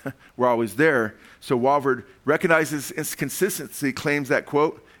were always there. So Walvoord recognizes its consistency, claims that,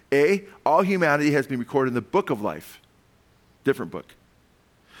 quote, A, all humanity has been recorded in the book of life. Different book.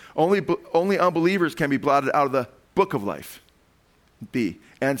 Only unbelievers can be blotted out of the book of life. B.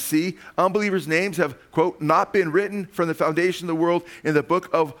 And C, unbelievers' names have, quote, not been written from the foundation of the world in the book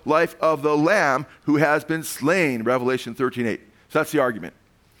of life of the Lamb who has been slain, Revelation 13:8. So that's the argument.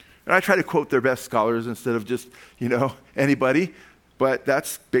 And I try to quote their best scholars instead of just, anybody. But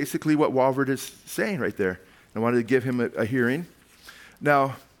that's basically what Walvoord is saying right there. I wanted to give him a hearing.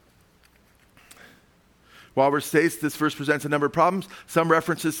 Now, Walvoord states this verse presents a number of problems. Some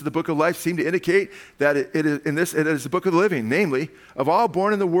references to the book of life seem to indicate that it is the book of the living, namely, of all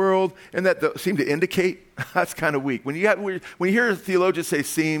born in the world, and that seem to indicate, that's kind of weak. When you hear a theologian say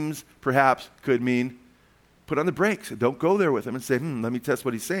seems, perhaps, could mean, put on the brakes. Don't go there with him and say, let me test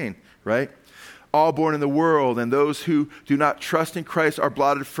what he's saying, right? All born in the world, and those who do not trust in Christ are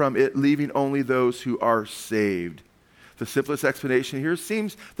blotted from it, leaving only those who are saved. The simplest explanation here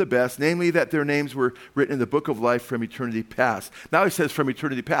seems the best, namely that their names were written in the book of life from eternity past. Now he says from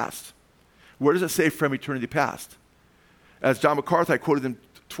eternity past. Where does it say from eternity past? As John MacArthur, I quoted them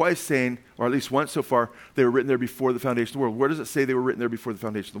twice saying, or at least once so far, they were written there before the foundation of the world. Where does it say they were written there before the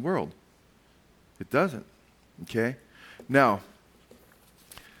foundation of the world? It doesn't. Okay? Now,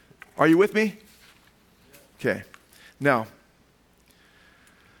 are you with me? Okay. Now,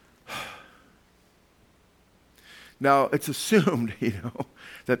 it's assumed,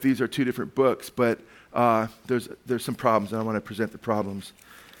 that these are two different books, but there's some problems, and I want to present the problems.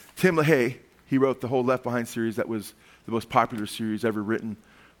 Tim LaHaye, he wrote the whole Left Behind series that was the most popular series ever written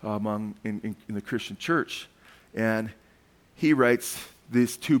in the Christian church. And he writes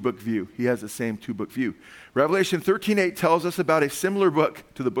this two-book view. He has the same two-book view. Revelation 13:8 tells us about a similar book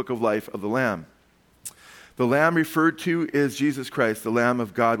to the book of life of the Lamb. The Lamb referred to is Jesus Christ, the Lamb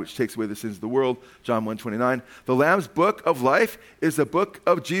of God, which takes away the sins of the world, John 1:29. The Lamb's book of life is the book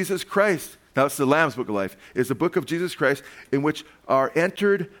of Jesus Christ. Now, it's the Lamb's book of life. It's the book of Jesus Christ in which are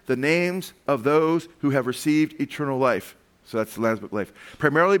entered the names of those who have received eternal life. So that's the Lamb's book of life.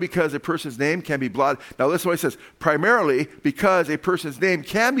 Primarily because a person's name can be blotted. Now, listen to what he says. Primarily because a person's name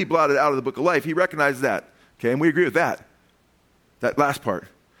can be blotted out of the book of life. He recognizes that. Okay, and we agree with that. That last part.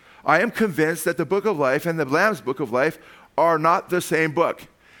 I am convinced that the book of life and the Lamb's book of life are not the same book.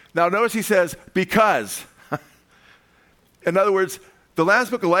 Now, notice he says, because. In other words, the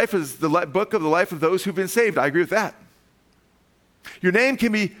Lamb's book of life is the book of the life of those who've been saved. I agree with that. Your name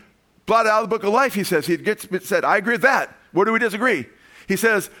can be blotted out of the book of life, he says. He gets said, I agree with that. Where do we disagree? He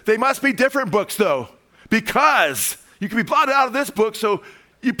says, they must be different books, though, because you can be blotted out of this book, so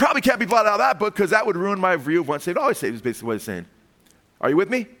you probably can't be blotted out of that book because that would ruin my view of once saved, always saved, is basically what he's saying. Are you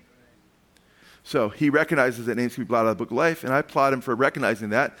with me? So he recognizes that names can be blotted out of the book of life, and I applaud him for recognizing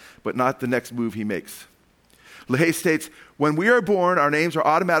that, but not the next move he makes. LaHaye states, when we are born, our names are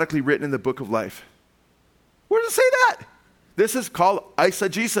automatically written in the book of life. Where does it say that? This is called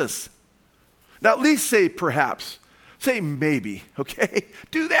eisegesis. Now, at least say perhaps. Say maybe, okay?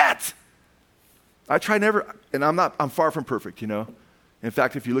 Do that. I try never, and I'm far from perfect, you know. In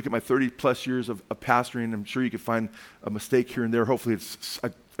fact, if you look at my 30-plus years of pastoring, I'm sure you could find a mistake here and there. Hopefully it's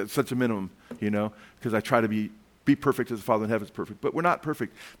such a minimum, you know, because I try to be perfect as the Father in heaven is perfect. But we're not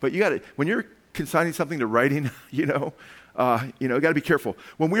perfect. But you got to, when you're consigning something to writing, you got to be careful.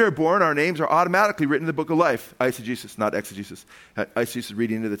 When we are born, our names are automatically written in the book of life. Eisegesis, not exegesis. Eisegesis,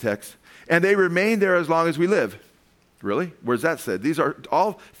 reading into the text. And they remain there as long as we live. Really? Where's that said? These are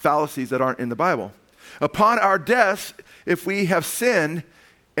all fallacies that aren't in the Bible. Upon our deaths, if we have sinned,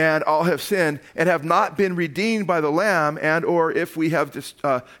 and all have sinned, and have not been redeemed by the Lamb, and or if we have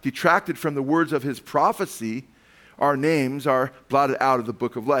detracted from the words of his prophecy, our names are blotted out of the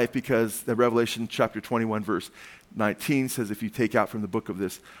book of life, because the Revelation chapter 21, verse 19 says, if you take out from the book of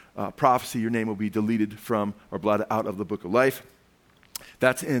this prophecy, your name will be deleted from or blotted out of the book of life.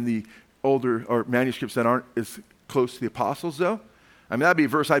 That's in the older or manuscripts that aren't as close to the apostles, though. I mean, that'd be a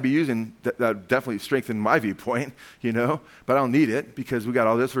verse I'd be using that would definitely strengthen my viewpoint, you know, but I don't need it because we got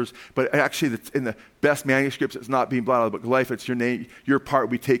all this verse. But actually, in the best manuscripts, it's not being blotted out of the book of life. It's your name, your part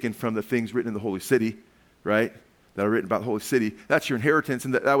will be taken from the things written in the Holy City, right? That are written about the Holy City. That's your inheritance,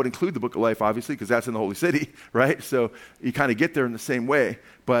 and that would include the book of life, obviously, because that's in the Holy City, right? So you kind of get there in the same way,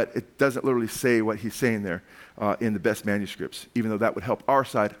 but it doesn't literally say what he's saying there in the best manuscripts, even though that would help our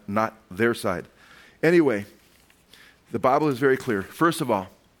side, not their side. Anyway, the Bible is very clear. First of all,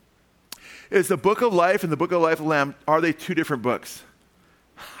 is the book of life and the book of life of the Lamb, are they two different books?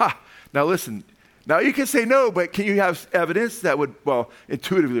 Ha! Now listen, now you can say no, but can you have evidence that would, well,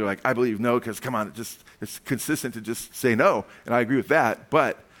 intuitively like, I believe no, because come on, it's consistent to just say no, and I agree with that,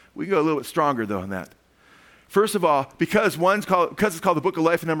 but we go a little bit stronger though on that. First of all, because it's called the book of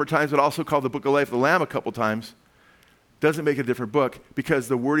life a number of times, but also called the book of life of the Lamb a couple times, doesn't make it a different book because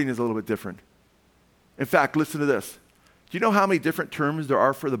the wording is a little bit different. In fact, listen to this. Do you know how many different terms there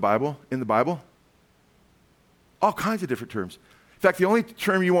are for the Bible, in the Bible? All kinds of different terms. In fact, the only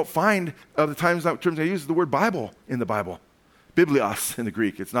term you won't find of the terms I use is the word Bible in the Bible. Biblios in the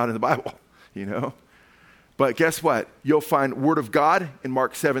Greek. It's not in the Bible, you know. But guess what? You'll find Word of God in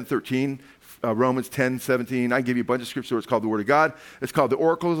Mark 7:13, Romans 10:17. I can give you a bunch of scripture where it's called the Word of God. It's called the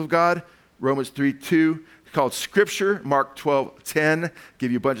oracles of God, Romans 3:2. It's called Scripture, Mark 12:10.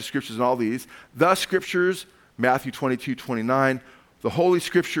 Give you a bunch of scriptures in all these. The Scriptures, Matthew 22:29, the Holy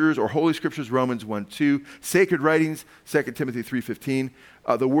Scriptures or Holy Scriptures, Romans 1:2, Sacred Writings, 2 Timothy 3:15,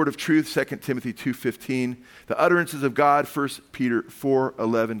 the Word of Truth, 2 Timothy 2:15, the Utterances of God, 1 Peter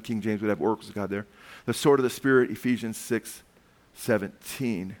 4:11, King James would have oracles of God there, the Sword of the Spirit, Ephesians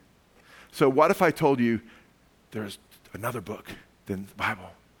 6:17. So what if I told you there's another book than the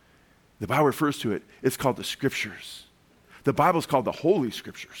Bible? The Bible refers to it. It's called the Scriptures. The Bible is called the Holy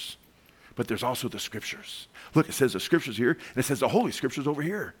Scriptures. But there's also the Scriptures. Look, it says the Scriptures here, and it says the Holy Scriptures over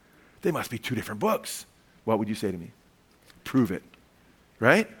here. They must be two different books. What would you say to me? Prove it.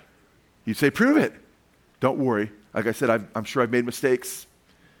 Right? You'd say, prove it. Don't worry. Like I said, I'm sure I've made mistakes,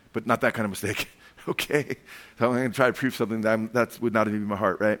 but not that kind of mistake. Okay? So I'm going to try to prove something that would not be my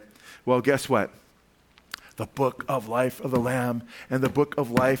heart, right? Well, guess what? The book of life of the Lamb and the book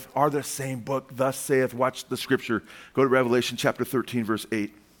of life are the same book. Thus saith, watch the scripture. Go to Revelation chapter 13, verse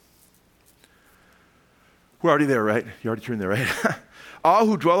 8. We're already there, right? You already turned there, right? All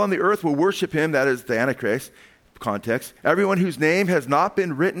who dwell on the earth will worship him. That is the Antichrist context. Everyone whose name has not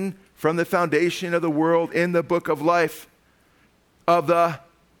been written from the foundation of the world in the book of life of the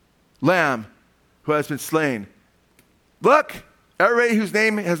Lamb. who has been slain. Look, everybody whose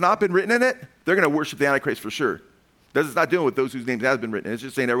name has not been written in it, they're going to worship the Antichrist for sure. This is not dealing with those whose names have been written. It's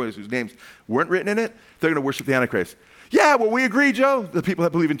just saying everyone whose names weren't written in it, they're going to worship the Antichrist. Yeah, well, we agree, Joe. The people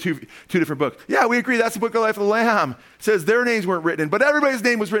that believe in two different books. Yeah, we agree. That's the book of life of the Lamb. It says their names weren't written in, but everybody's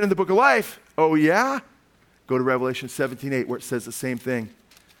name was written in the book of life. Oh, yeah? Go to Revelation 17:8 where it says the same thing.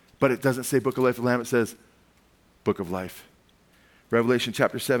 But it doesn't say book of life of the Lamb. It says book of life. Revelation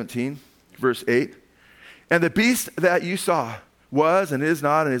chapter 17, verse 8. And the beast that you saw was and is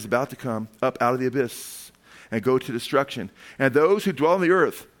not and is about to come up out of the abyss and go to destruction. And those who dwell on the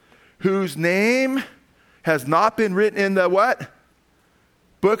earth, whose name has not been written in the what?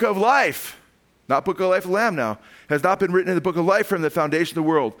 Book of life. Not book of life of the Lamb now. Has not been written in the book of life from the foundation of the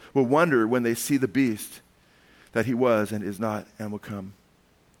world. Will wonder when they see the beast that he was and is not and will come.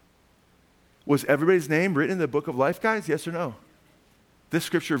 Was everybody's name written in the book of life, guys? Yes or no? This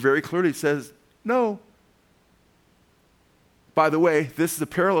scripture very clearly says no. By the way, this is a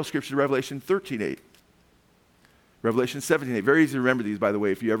parallel scripture to Revelation 13:8. Revelation 17:8. Very easy to remember these, by the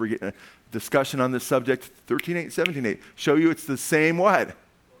way, if you ever get in a discussion on this subject. 13:8, 17:8. Show you it's the same what?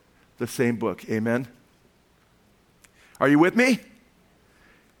 The same book. Amen? Are you with me?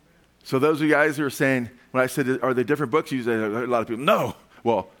 So those of you guys who are saying, when I said, are they different books? You say, a lot of people, no.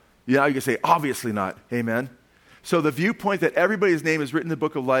 Well, yeah, you can say, obviously not. Amen? So the viewpoint that everybody's name is written in the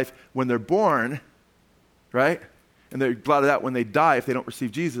book of life when they're born, right? And they're blotted out when they die if they don't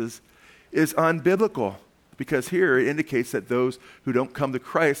receive Jesus, is unbiblical. Because here it indicates that those who don't come to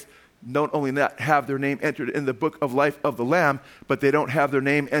Christ don't only not have their name entered in the book of life of the Lamb, but they don't have their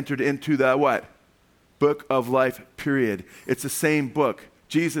name entered into the what? Book of life, period. It's the same book.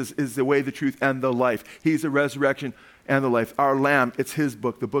 Jesus is the way, the truth, and the life. He's the resurrection and the life. Our Lamb, it's his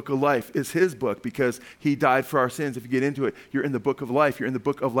book. The book of life is his book because he died for our sins. If you get into it, you're in the book of life. You're in the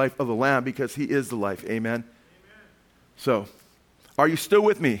book of life of the Lamb because he is the life. Amen? Amen. So, are you still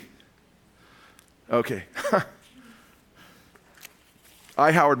with me? Okay.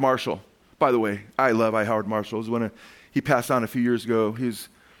 I. Howard Marshall. By the way, I love I. Howard Marshall. He passed on a few years ago. He's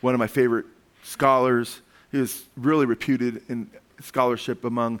one of my favorite scholars. He was really reputed in scholarship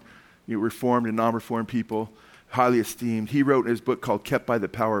among Reformed and non-Reformed people, highly esteemed. He wrote in his book called Kept by the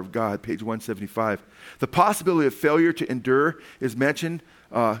Power of God, page 175. The possibility of failure to endure is mentioned.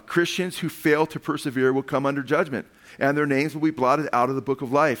 Christians who fail to persevere will come under judgment, and their names will be blotted out of the book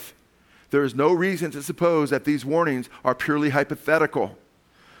of life. There is no reason to suppose that these warnings are purely hypothetical.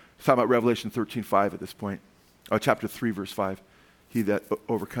 It's talking about Revelation 13:5 at this point. Chapter 3, verse 5. He that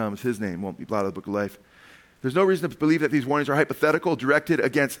overcomes, his name won't be blotted out of the book of life. There's no reason to believe that these warnings are hypothetical, directed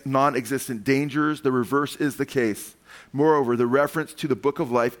against non-existent dangers. The reverse is the case. Moreover, the reference to the book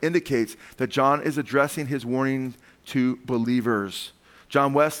of life indicates that John is addressing his warning to believers.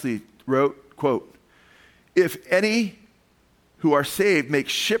 John Wesley wrote, quote, "If any who are saved make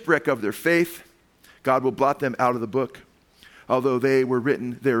shipwreck of their faith, God will blot them out of the book, although they were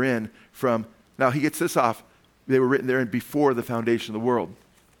written therein from," now he gets this off, they were written therein before the foundation of the world.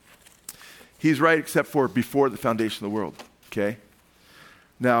 He's right except for before the foundation of the world, okay?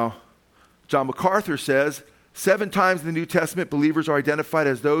 Now, John MacArthur says, 7 times in the New Testament, believers are identified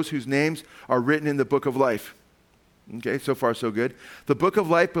as those whose names are written in the book of life. Okay, so far so good. The book of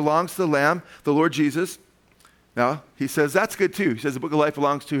life belongs to the Lamb, the Lord Jesus. Now, he says that's good too. He says the book of life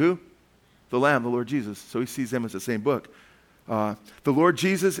belongs to who? The Lamb, the Lord Jesus. So he sees them as the same book. The Lord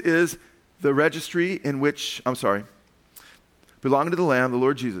Jesus is the registry in which, belonging to the Lamb, the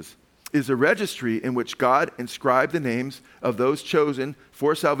Lord Jesus, is a registry in which God inscribed the names of those chosen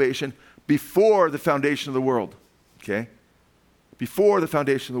for salvation before the foundation of the world. Okay? Before the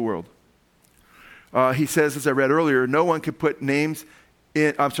foundation of the world. He says, as I read earlier, no one could put names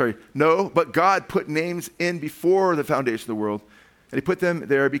in, but God put names in before the foundation of the world. And he put them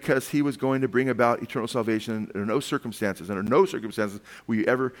there because he was going to bring about eternal salvation. Under no circumstances will you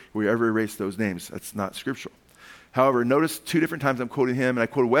ever erase those names. That's not scriptural. However, notice 2 different times I'm quoting him, and I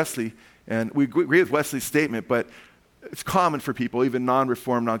quoted Wesley, and we agree with Wesley's statement, but it's common for people, even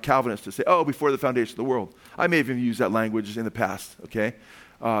non-Reformed, non-Calvinists, to say, oh, before the foundation of the world. I may have even used that language in the past, okay?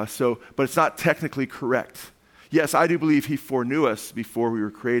 But it's not technically correct. Yes, I do believe he foreknew us before we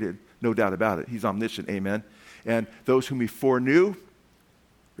were created, no doubt about it. He's omniscient, amen? And those whom he foreknew,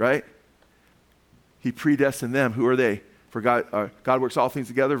 right? He predestined them. Who are they? For God works all things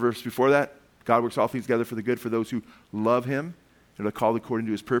together, verse before that. God works all things together for the good for those who love him and are called according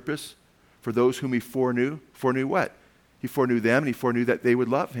to his purpose. For those whom he foreknew what? He foreknew them, and he foreknew that they would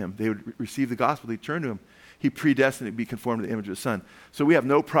love him. They would receive the gospel. They'd turn to him. he predestined to be conformed to the image of his Son. So we have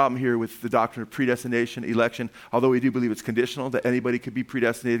no problem here with the doctrine of predestination, election, although we do believe it's conditional, that anybody could be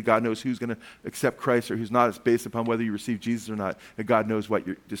predestinated. God knows who's going to accept Christ or who's not. It's based upon whether you receive Jesus or not. And God knows what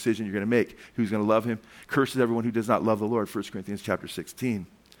your decision you're going to make, who's going to love him. Curses everyone who does not love the Lord, 1 Corinthians chapter 16.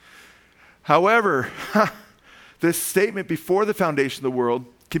 However, this statement before the foundation of the world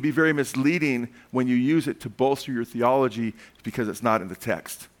can be very misleading when you use it to bolster your theology because it's not in the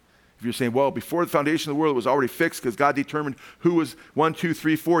text. If you're saying, well, before the foundation of the world, it was already fixed because God determined who was 1, 2,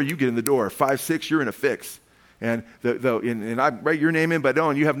 3, 4, you get in the door. 5, 6, you're in a fix. And I write your name in, but no,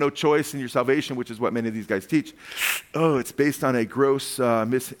 and you have no choice in your salvation, which is what many of these guys teach. Oh, it's based on a gross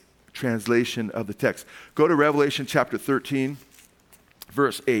mistranslation of the text. Go to Revelation chapter 13,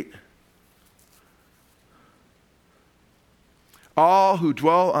 verse 8. All who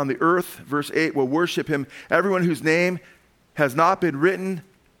dwell on the earth, verse 8, will worship him. Everyone whose name has not been written.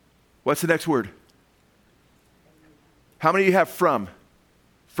 What's the next word? How many of you have from?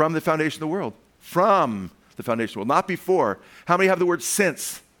 From the foundation of the world. From the foundation of the world, not before. How many have the word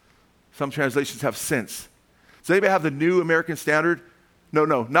since? Some translations have since. Does anybody have the New American Standard? No,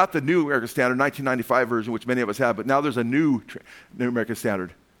 not the New American Standard, 1995 version, which many of us have, but now there's a New American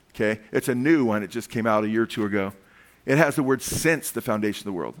Standard. Okay? It's a new one. It just came out a year or two ago. It has the word since the foundation of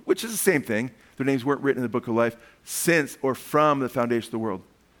the world, which is the same thing. Their names weren't written in the book of life. Since or from the foundation of the world.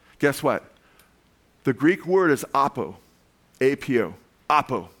 Guess what? The Greek word is apo, A-P-O,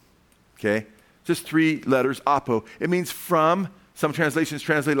 apo, okay? Just 3 letters, apo. It means from. Some translations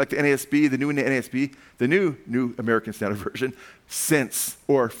translate like the NASB, the new NASB, the new American Standard Version, since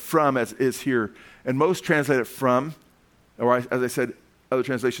or from as is here. And most translate it from, or as I said, other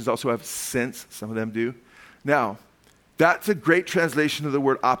translations also have since, some of them do. Now, that's a great translation of the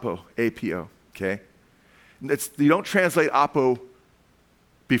word apo, A-P-O, okay? You don't translate apo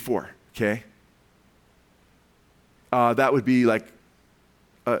before, okay? That would be like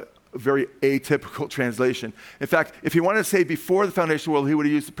a very atypical translation. In fact, if he wanted to say before the foundation of the world, he would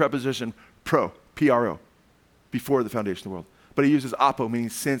have used the preposition pro, P-R-O, before the foundation of the world. But he uses apo, meaning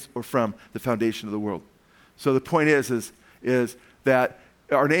since or from the foundation of the world. So the point is that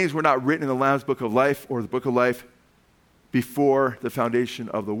our names were not written in the Lamb's Book of Life or the Book of Life before the foundation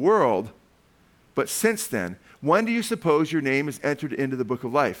of the world, but since then. When do you suppose your name is entered into the book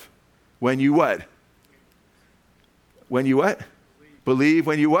of life? When you what? When you what? Believe.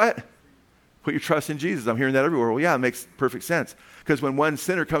 When you what? Put your trust in Jesus. I'm hearing that everywhere. Well, yeah, it makes perfect sense. Because when one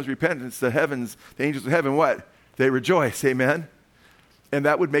sinner comes to repentance, the angels of heaven, what? They rejoice. Amen? And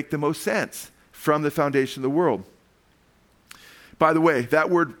that would make the most sense from the foundation of the world. By the way,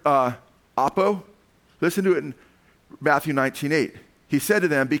 that word apo, listen to it in Matthew 19:8. He said to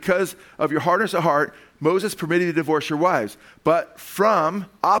them, because of your hardness of heart, Moses permitted you to divorce your wives. But from,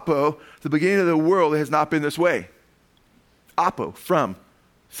 apo, the beginning of the world, it has not been this way. Apo, from,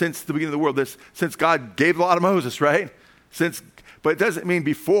 since the beginning of the world. Since God gave the law to Moses, right? But it doesn't mean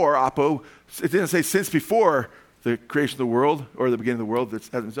before, apo. It didn't say since before the creation of the world or the beginning of the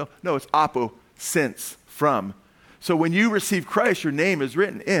world. No, it's apo, since, from. So when you receive Christ, your name is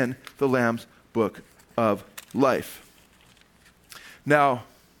written in the Lamb's Book of Life. Now,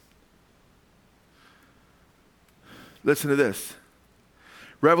 listen to this.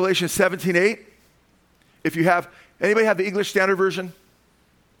 Revelation 17:8. If you have, anybody have the English Standard Version?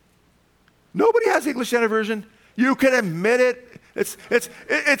 Nobody has the English Standard Version. You can admit it. It's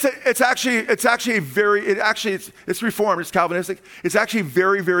Reformed. It's Calvinistic. It's actually a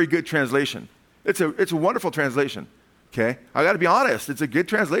very, very good translation. It's a wonderful translation. Okay, I got to be honest. It's a good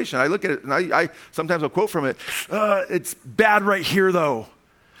translation. I look at it, and I sometimes I'll quote from it. It's bad right here, though.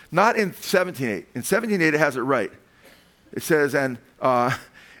 Not in 17:8. In 17:8, it has it right. It says, and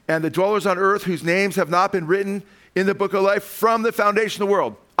the dwellers on earth whose names have not been written in the book of life from the foundation of the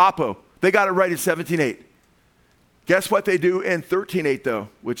world. Apo. They got it right in 17:8. Guess what they do in 13:8, though,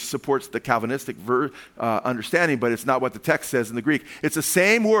 which supports the Calvinistic understanding, but it's not what the text says in the Greek. It's the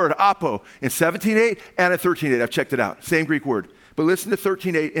same word, apo, in 17:8 and in 13:8. I've checked it out. Same Greek word. But listen to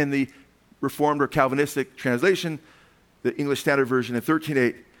 13:8 in the Reformed or Calvinistic translation, the English Standard Version in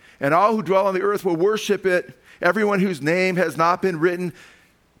 13:8. And all who dwell on the earth will worship it, everyone whose name has not been written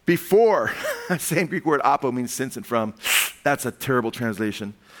before. Same Greek word, apo, means since and from. That's a terrible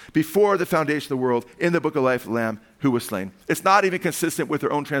translation. Before the foundation of the world, in the book of life, the Lamb who was slain. It's not even consistent with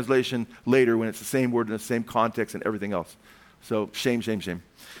their own translation later when it's the same word in the same context and everything else. So shame, shame, shame.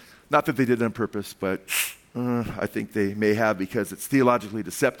 Not that they did it on purpose, but I think they may have, because it's theologically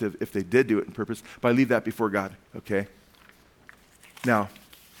deceptive if they did do it on purpose. But I leave that before God, okay? Now,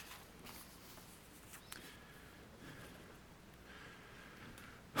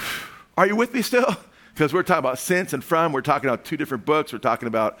 are you with me still? Because we're talking about since and from. We're talking about two different books. We're talking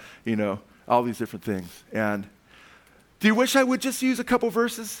about, all these different things. And do you wish I would just use a couple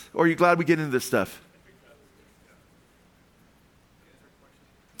verses? Or are you glad we get into this stuff?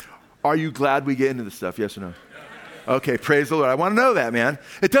 Are you glad we get into this stuff? Yes or no? Okay, praise the Lord. I want to know that, man.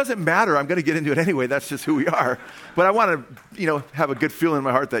 It doesn't matter. I'm going to get into it anyway. That's just who we are. But I want to, have a good feeling in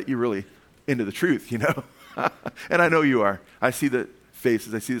my heart that you're really into the truth, And I know you are. I see the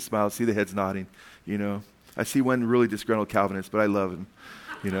faces. I see the smiles. I see the heads nodding, I see one really disgruntled Calvinist, but I love him,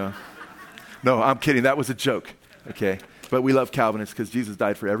 No, I'm kidding. That was a joke, okay? But we love Calvinists because Jesus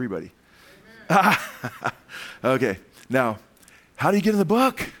died for everybody. Okay, now, how do you get in the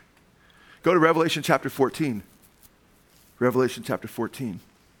book? Go to Revelation chapter 14. Revelation chapter 14.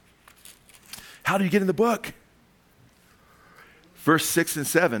 How do you get in the book? Verse 6 and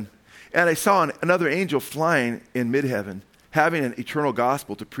 7. And I saw another angel flying in mid-heaven, having an eternal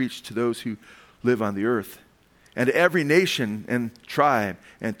gospel to preach to those who live on the earth, and to every nation and tribe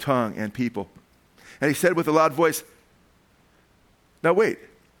and tongue and people. And he said with a loud voice, now wait,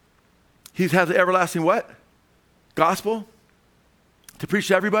 he has the everlasting what? Gospel? To preach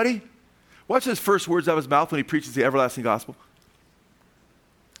to everybody? What's his first words out of his mouth when he preaches the everlasting gospel?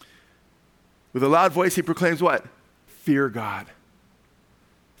 With a loud voice he proclaims what? Fear God.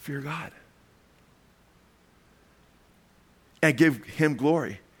 Fear God. And give him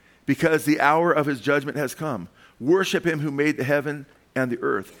glory, because the hour of his judgment has come. Worship him who made the heaven and the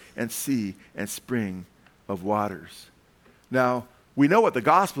earth and sea and spring of waters. Now, we know what the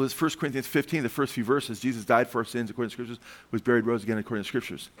gospel is. 1 Corinthians 15, the first few verses. Jesus died for our sins according to Scriptures, was buried, rose again according to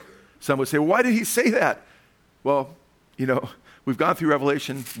Scriptures. Some would say, well, why did he say that? Well, we've gone through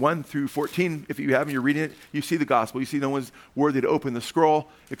Revelation 1 through 14. If you haven't, you're reading it, you see the gospel. You see no one's worthy to open the scroll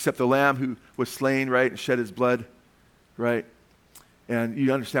except the Lamb who was slain, right, and shed his blood, right? And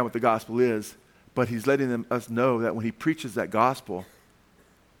you understand what the gospel is. But he's letting us know that when he preaches that gospel,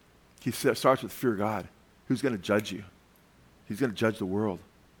 he starts with fear God. Who's going to judge you? He's going to judge the world.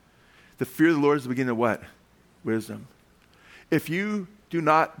 The fear of the Lord is the beginning of what? Wisdom. If you do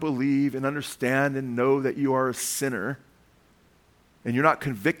not believe and understand and know that you are a sinner, and you're not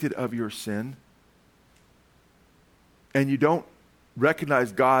convicted of your sin, and you don't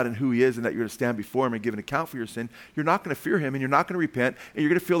recognize God and who he is and that you're going to stand before him and give an account for your sin, you're not going to fear him and you're not going to repent, and you're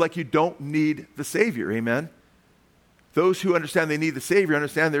going to feel like you don't need the Savior. Amen? Those who understand they need the Savior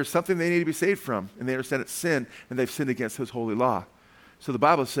understand there's something they need to be saved from, and they understand it's sin, and they've sinned against his holy law. So the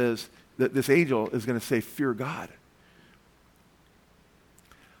Bible says that this angel is going to say, fear God.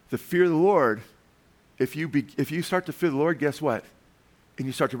 The fear of the Lord, if you start to fear the Lord, guess what? And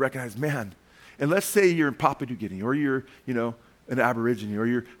you start to recognize, man, and let's say you're in Papua New Guinea, or you're, an Aborigine, or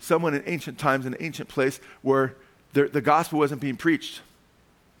you're someone in ancient times in an ancient place where the gospel wasn't being preached.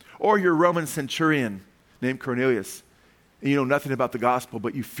 Or you're a Roman centurion named Cornelius, and you know nothing about the gospel,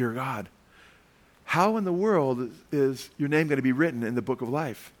 but you fear God. How in the world is your name going to be written in the book of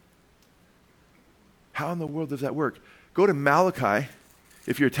life? How in the world does that work? Go to Malachi.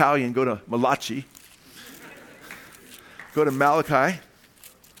 If you're Italian, go to Malachi. Go to Malachi,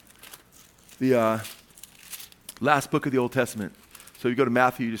 the last book of the Old Testament. So you go to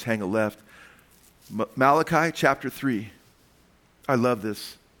Matthew, you just hang a left. Malachi chapter 3. I love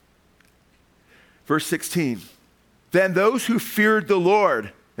this. Verse 16. Then those who feared the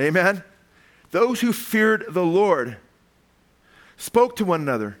Lord, amen? Those who feared the Lord spoke to one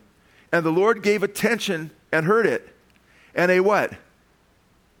another, and the Lord gave attention and heard it. And a what?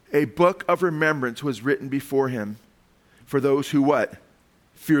 A book of remembrance was written before him for those who what?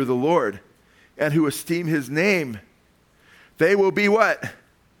 Fear the Lord and who esteem his name. They will be what?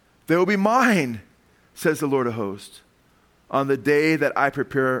 They will be mine, says the Lord of hosts, on the day that I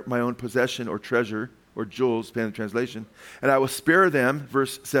prepare my own possession or treasure or jewels, depending on the translation. And I will spare them,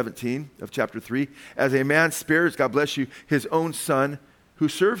 verse 17 of chapter 3, as a man spares, God bless you, his own son who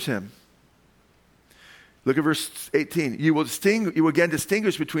serves him. Look at verse 18. You will again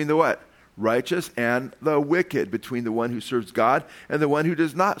distinguish between the what? Righteous and the wicked, between the one who serves God and the one who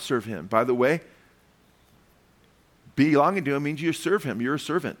does not serve him. By the way, belonging to him means you serve him. You're a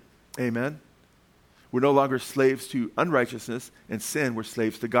servant. Amen. We're no longer slaves to unrighteousness and sin. We're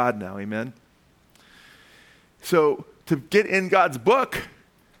slaves to God now. Amen. So to get in God's book,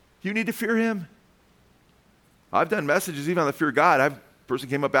 you need to fear him. I've done messages even on the fear of God. A person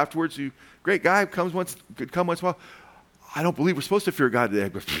came up afterwards who, great guy, could come once in a while. I don't believe we're supposed to fear God today. I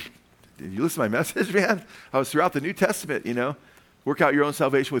go, did you listen to my message, man? I was throughout the New Testament, Work out your own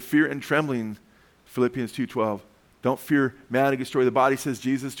salvation with fear and trembling, Philippians 2:12. Don't fear man who can destroy the body, says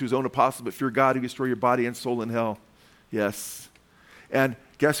Jesus to his own apostles, but fear God who can destroy your body and soul in hell. Yes. And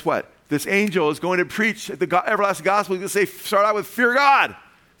guess what? this angel is going to preach the everlasting gospel. He's going to say, start out with fear God.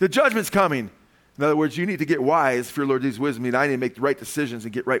 The judgment's coming. In other words, you need to get wise. Fear Lord, Jesus wisdom. I need to make the right decisions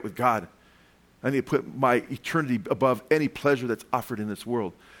and get right with God. I need to put my eternity above any pleasure that's offered in this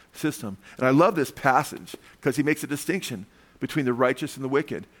world system. And I love this passage because he makes a distinction between the righteous and the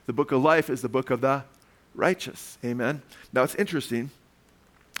wicked. The book of life is the book of the righteous. Amen. Now it's interesting.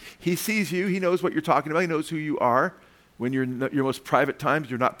 He sees you. He knows what you're talking about. He knows who you are. When you're in your most private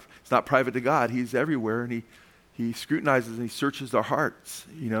times, it's not private to God. He's everywhere, and he scrutinizes and he searches our hearts,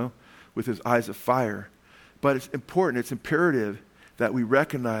 with his eyes of fire. But it's important, it's imperative that we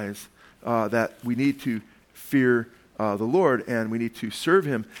recognize that we need to fear the Lord and we need to serve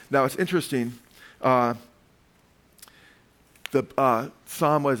him. Now it's interesting. The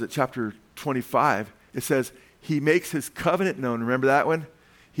Psalm, was it chapter 25? It says, he makes his covenant known. Remember that one?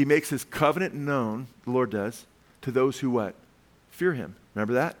 He makes his covenant known, the Lord does, to those who what? Fear him.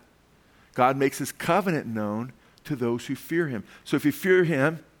 Remember that? God makes his covenant known to those who fear him. So if you fear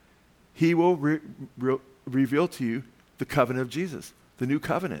him, he will reveal to you the covenant of Jesus, the new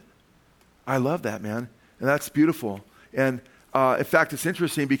covenant. I love that, man. And that's beautiful. And in fact, it's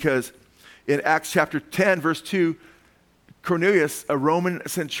interesting because in Acts chapter 10, verse 2, Cornelius, a Roman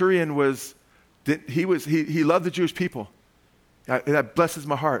centurion, he loved the Jewish people. That blesses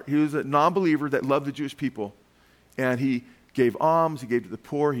my heart. He was a non-believer that loved the Jewish people. And he gave alms, he gave to the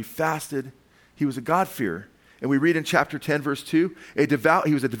poor, he fasted. He was a God-fearer. And we read in chapter 10, verse 2,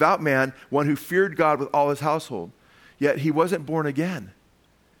 he was a devout man, one who feared God with all his household. Yet he wasn't born again.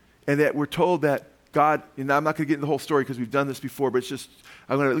 And that we're told that God, and I'm not going to get into the whole story because we've done this before, but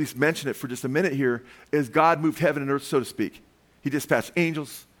I'm going to at least mention it for just a minute here, is God moved heaven and earth, so to speak. He dispatched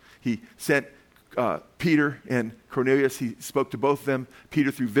angels. He sent Peter and Cornelius. He spoke to both of them.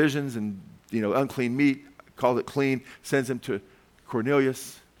 Peter through visions and, unclean meat, called it clean, sends him to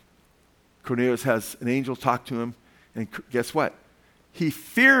Cornelius. Cornelius has an angel talk to him, and guess what? He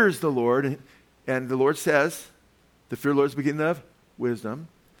fears the Lord, and the Lord says, the fear of the Lord is the beginning of wisdom.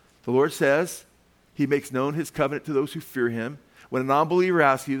 The Lord says he makes known his covenant to those who fear him. When a non-believer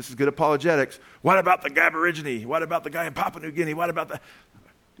asks you, this is good apologetics, what about the Aborigine? What about the guy in Papua New Guinea? What about the...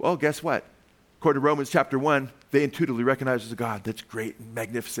 Well, guess what? According to Romans chapter 1, they intuitively recognize as a God that's great and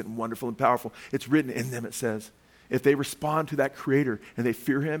magnificent and wonderful and powerful. It's written in them, it says. If they respond to that creator and they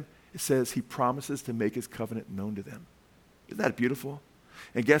fear him, it says he promises to make his covenant known to them. Isn't that beautiful?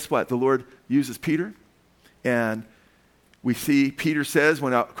 And guess what? The Lord uses Peter, and we see Peter says,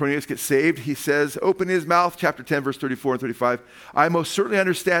 when Cornelius gets saved, he says, open his mouth, chapter 10, verse 34 and 35. I most certainly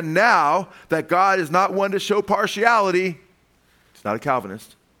understand now that God is not one to show partiality. He's not a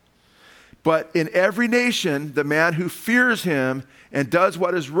Calvinist. But in every nation, the man who fears him and does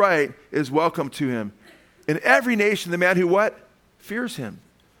what is right is welcome to him. In every nation, the man who what? Fears him.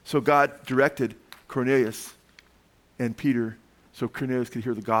 So God directed Cornelius and Peter so Cornelius could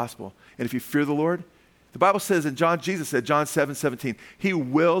hear the gospel. And if you fear the Lord, the Bible says, and Jesus said, John 7:17, he who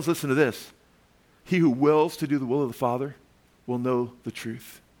wills, listen to this, he who wills to do the will of the Father will know the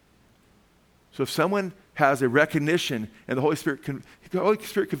truth. So if someone has a recognition and the Holy Spirit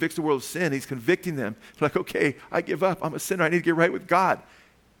convicts the world of sin, he's convicting them. Like, okay, I give up. I'm a sinner. I need to get right with God.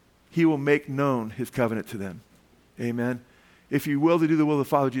 He will make known his covenant to them. Amen. If you will to do the will of the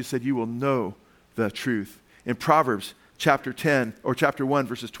Father, Jesus said, you will know the truth. In Proverbs chapter 10 or chapter 1,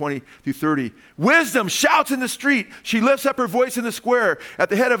 verses 20 through 30, wisdom shouts in the street. She lifts up her voice in the square. At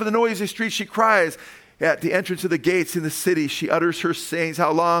the head of the noisy street, she cries. At the entrance of the gates in the city, she utters her sayings.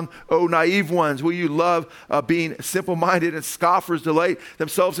 How long, O naive ones, will you love being simple-minded, and scoffers delight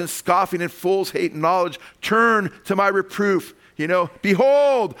themselves in scoffing, and fools hate knowledge? Turn to my reproof.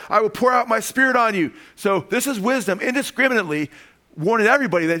 Behold, I will pour out my spirit on you. So this is wisdom indiscriminately warning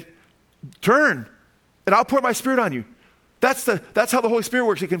everybody that turn and I'll pour my spirit on you. That's how the Holy Spirit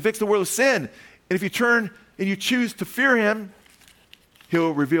works. He convicts the world of sin. And if you turn and you choose to fear him,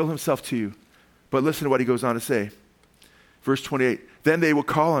 he'll reveal himself to you. But listen to what he goes on to say. Verse 28, then they will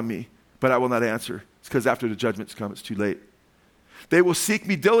call on me, but I will not answer. It's because after the judgments come, it's too late. They will seek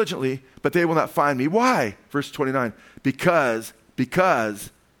me diligently, but they will not find me. Why? Verse 29, because,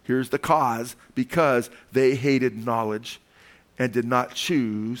 here's the cause, because they hated knowledge and did not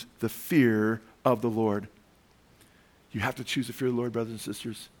choose the fear of the Lord. You have to choose the fear of the Lord, brothers and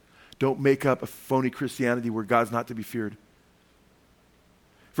sisters. Don't make up a phony Christianity where God's not to be feared.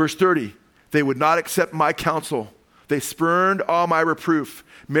 Verse 30, they would not accept my counsel. They spurned all my reproof.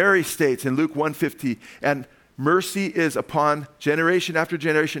 Mary states in Luke 1:50, and mercy is upon generation after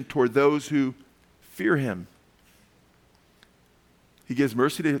generation toward those who fear him. He gives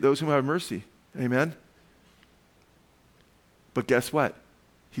mercy to those who have mercy. Amen? But guess what?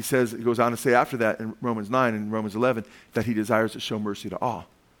 he says, it goes on to say after that in Romans 9 and Romans 11, that he desires to show mercy to all.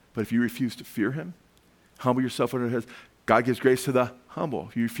 But if you refuse to fear him, humble yourself under his, God gives grace to the humble.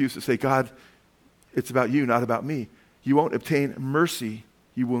 If you refuse to say, God, it's about you, not about me, you won't obtain mercy.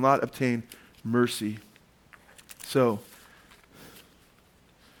 You will not obtain mercy. So,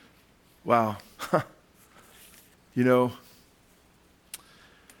 wow. You know,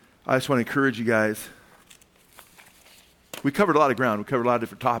 I just want to encourage you guys. We covered a lot of ground. We covered a lot of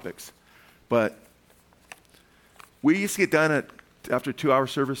different topics. But we used to get done after a 2-hour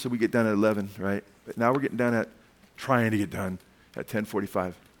service, so we get done at 11, right? But now we're getting done trying to get done at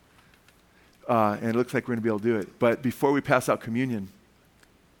 10:45. And it looks like we're going to be able to do it. But before we pass out communion,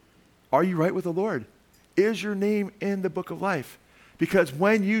 are you right with the Lord? Is your name in the book of life? Because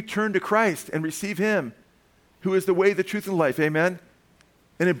when you turn to Christ and receive him, who is the way, the truth, and life, amen,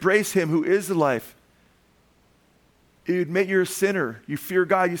 and embrace him who is the life, you admit you're a sinner. You fear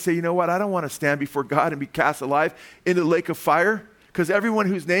God. You say, you know what? I don't want to stand before God and be cast alive into the lake of fire. Because everyone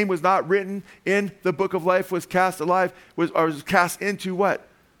whose name was not written in the book of life was cast alive, was cast into what?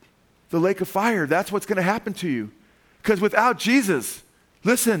 The lake of fire. That's what's going to happen to you. Because without Jesus,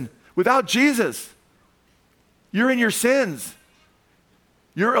 listen, without Jesus, you're in your sins.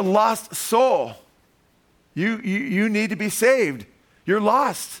 You're a lost soul. You need to be saved. You're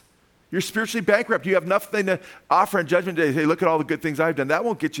lost. You're spiritually bankrupt. You have nothing to offer on Judgment Day. Hey, look at all the good things I've done. That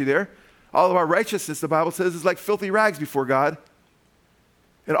won't get you there. All of our righteousness, the Bible says, is like filthy rags before God.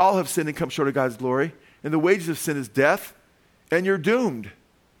 And all have sinned and come short of God's glory. And the wages of sin is death. And you're doomed.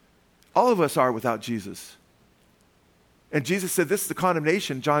 All of us are without Jesus. And Jesus said this is the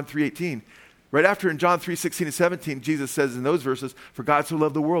condemnation, John 3:18. Right after in John 3:16 and 17, Jesus says in those verses, for God so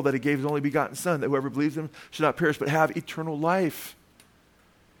loved the world that he gave his only begotten Son, that whoever believes in him should not perish but have eternal life.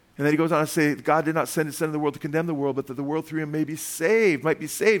 And then he goes on to say, God did not send his Son in the world to condemn the world, but that the world through him might be saved,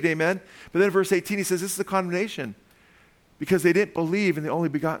 amen? But then in verse 18 he says this is the condemnation, because they didn't believe in the only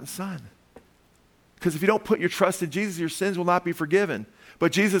begotten Son. Because if you don't put your trust in Jesus, your sins will not be forgiven.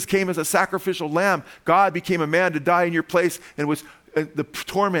 But Jesus came as a sacrificial lamb. God became a man to die in your place, and was the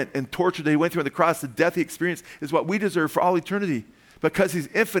torment and torture that he went through on the cross, the death he experienced, is what we deserve for all eternity. Because he's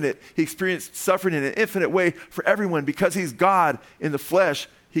infinite, he experienced suffering in an infinite way for everyone. Because he's God in the flesh,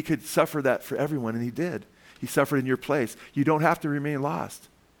 he could suffer that for everyone, and he did. He suffered in your place. You don't have to remain lost.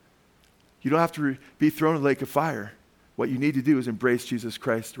 You don't have to be thrown in the lake of fire. What you need to do is embrace Jesus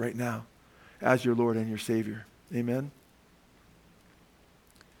Christ right now as your Lord and your Savior. Amen?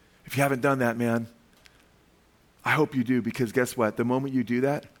 If you haven't done that, man, I hope you do, because guess what? The moment you do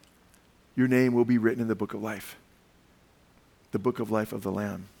that, your name will be written in the book of life. The book of life of the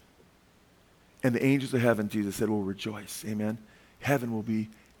Lamb. And the angels of heaven, Jesus said, will rejoice. Amen? Heaven will be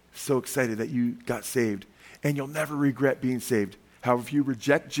so excited that you got saved. And you'll never regret being saved. However, if you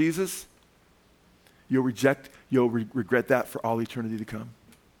reject Jesus, you'll regret that for all eternity to come.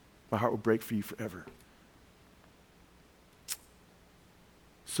 My heart will break for you forever.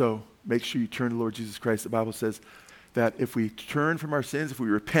 So make sure you turn to the Lord Jesus Christ. The Bible says that if we turn from our sins, if we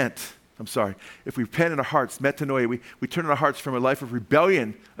repent in our hearts, metanoia, we turn in our hearts from a life of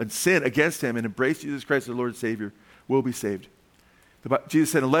rebellion and sin against him and embrace Jesus Christ as Lord and Savior, we'll be saved.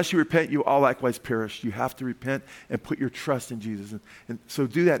 Jesus said, unless you repent, you all likewise perish. You have to repent and put your trust in Jesus. And so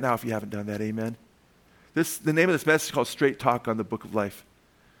do that now if you haven't done that. Amen. The name of this message is called Straight Talk on the Book of Life.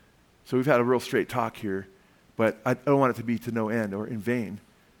 So we've had a real straight talk here, but I don't want it to be to no end or in vain.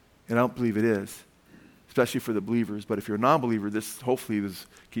 And I don't believe it is, especially for the believers. But if you're a non-believer,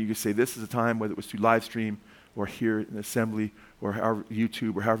 you could say this is a time, whether it was through live stream or here in the assembly or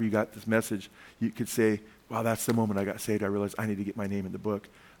YouTube or however you got this message, you could say, wow, that's the moment I got saved. I realized I need to get my name in the book.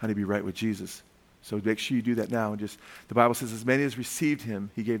 I need to be right with Jesus. So make sure you do that now. And the Bible says, as many as received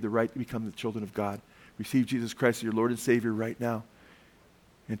him, he gave the right to become the children of God. Receive Jesus Christ as your Lord and Savior right now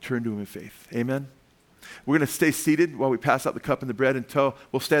and turn to him in faith. Amen? We're going to stay seated while we pass out the cup and the bread until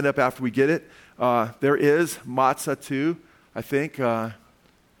we'll stand up after we get it. There is matzah too, I think. I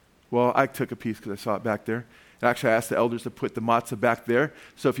took a piece because I saw it back there. And actually, I asked the elders to put the matzah back there.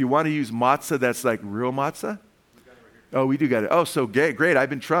 So if you want to use matzah that's like real matzah. We do got it. Oh, so great. I've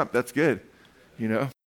been trumped. That's good.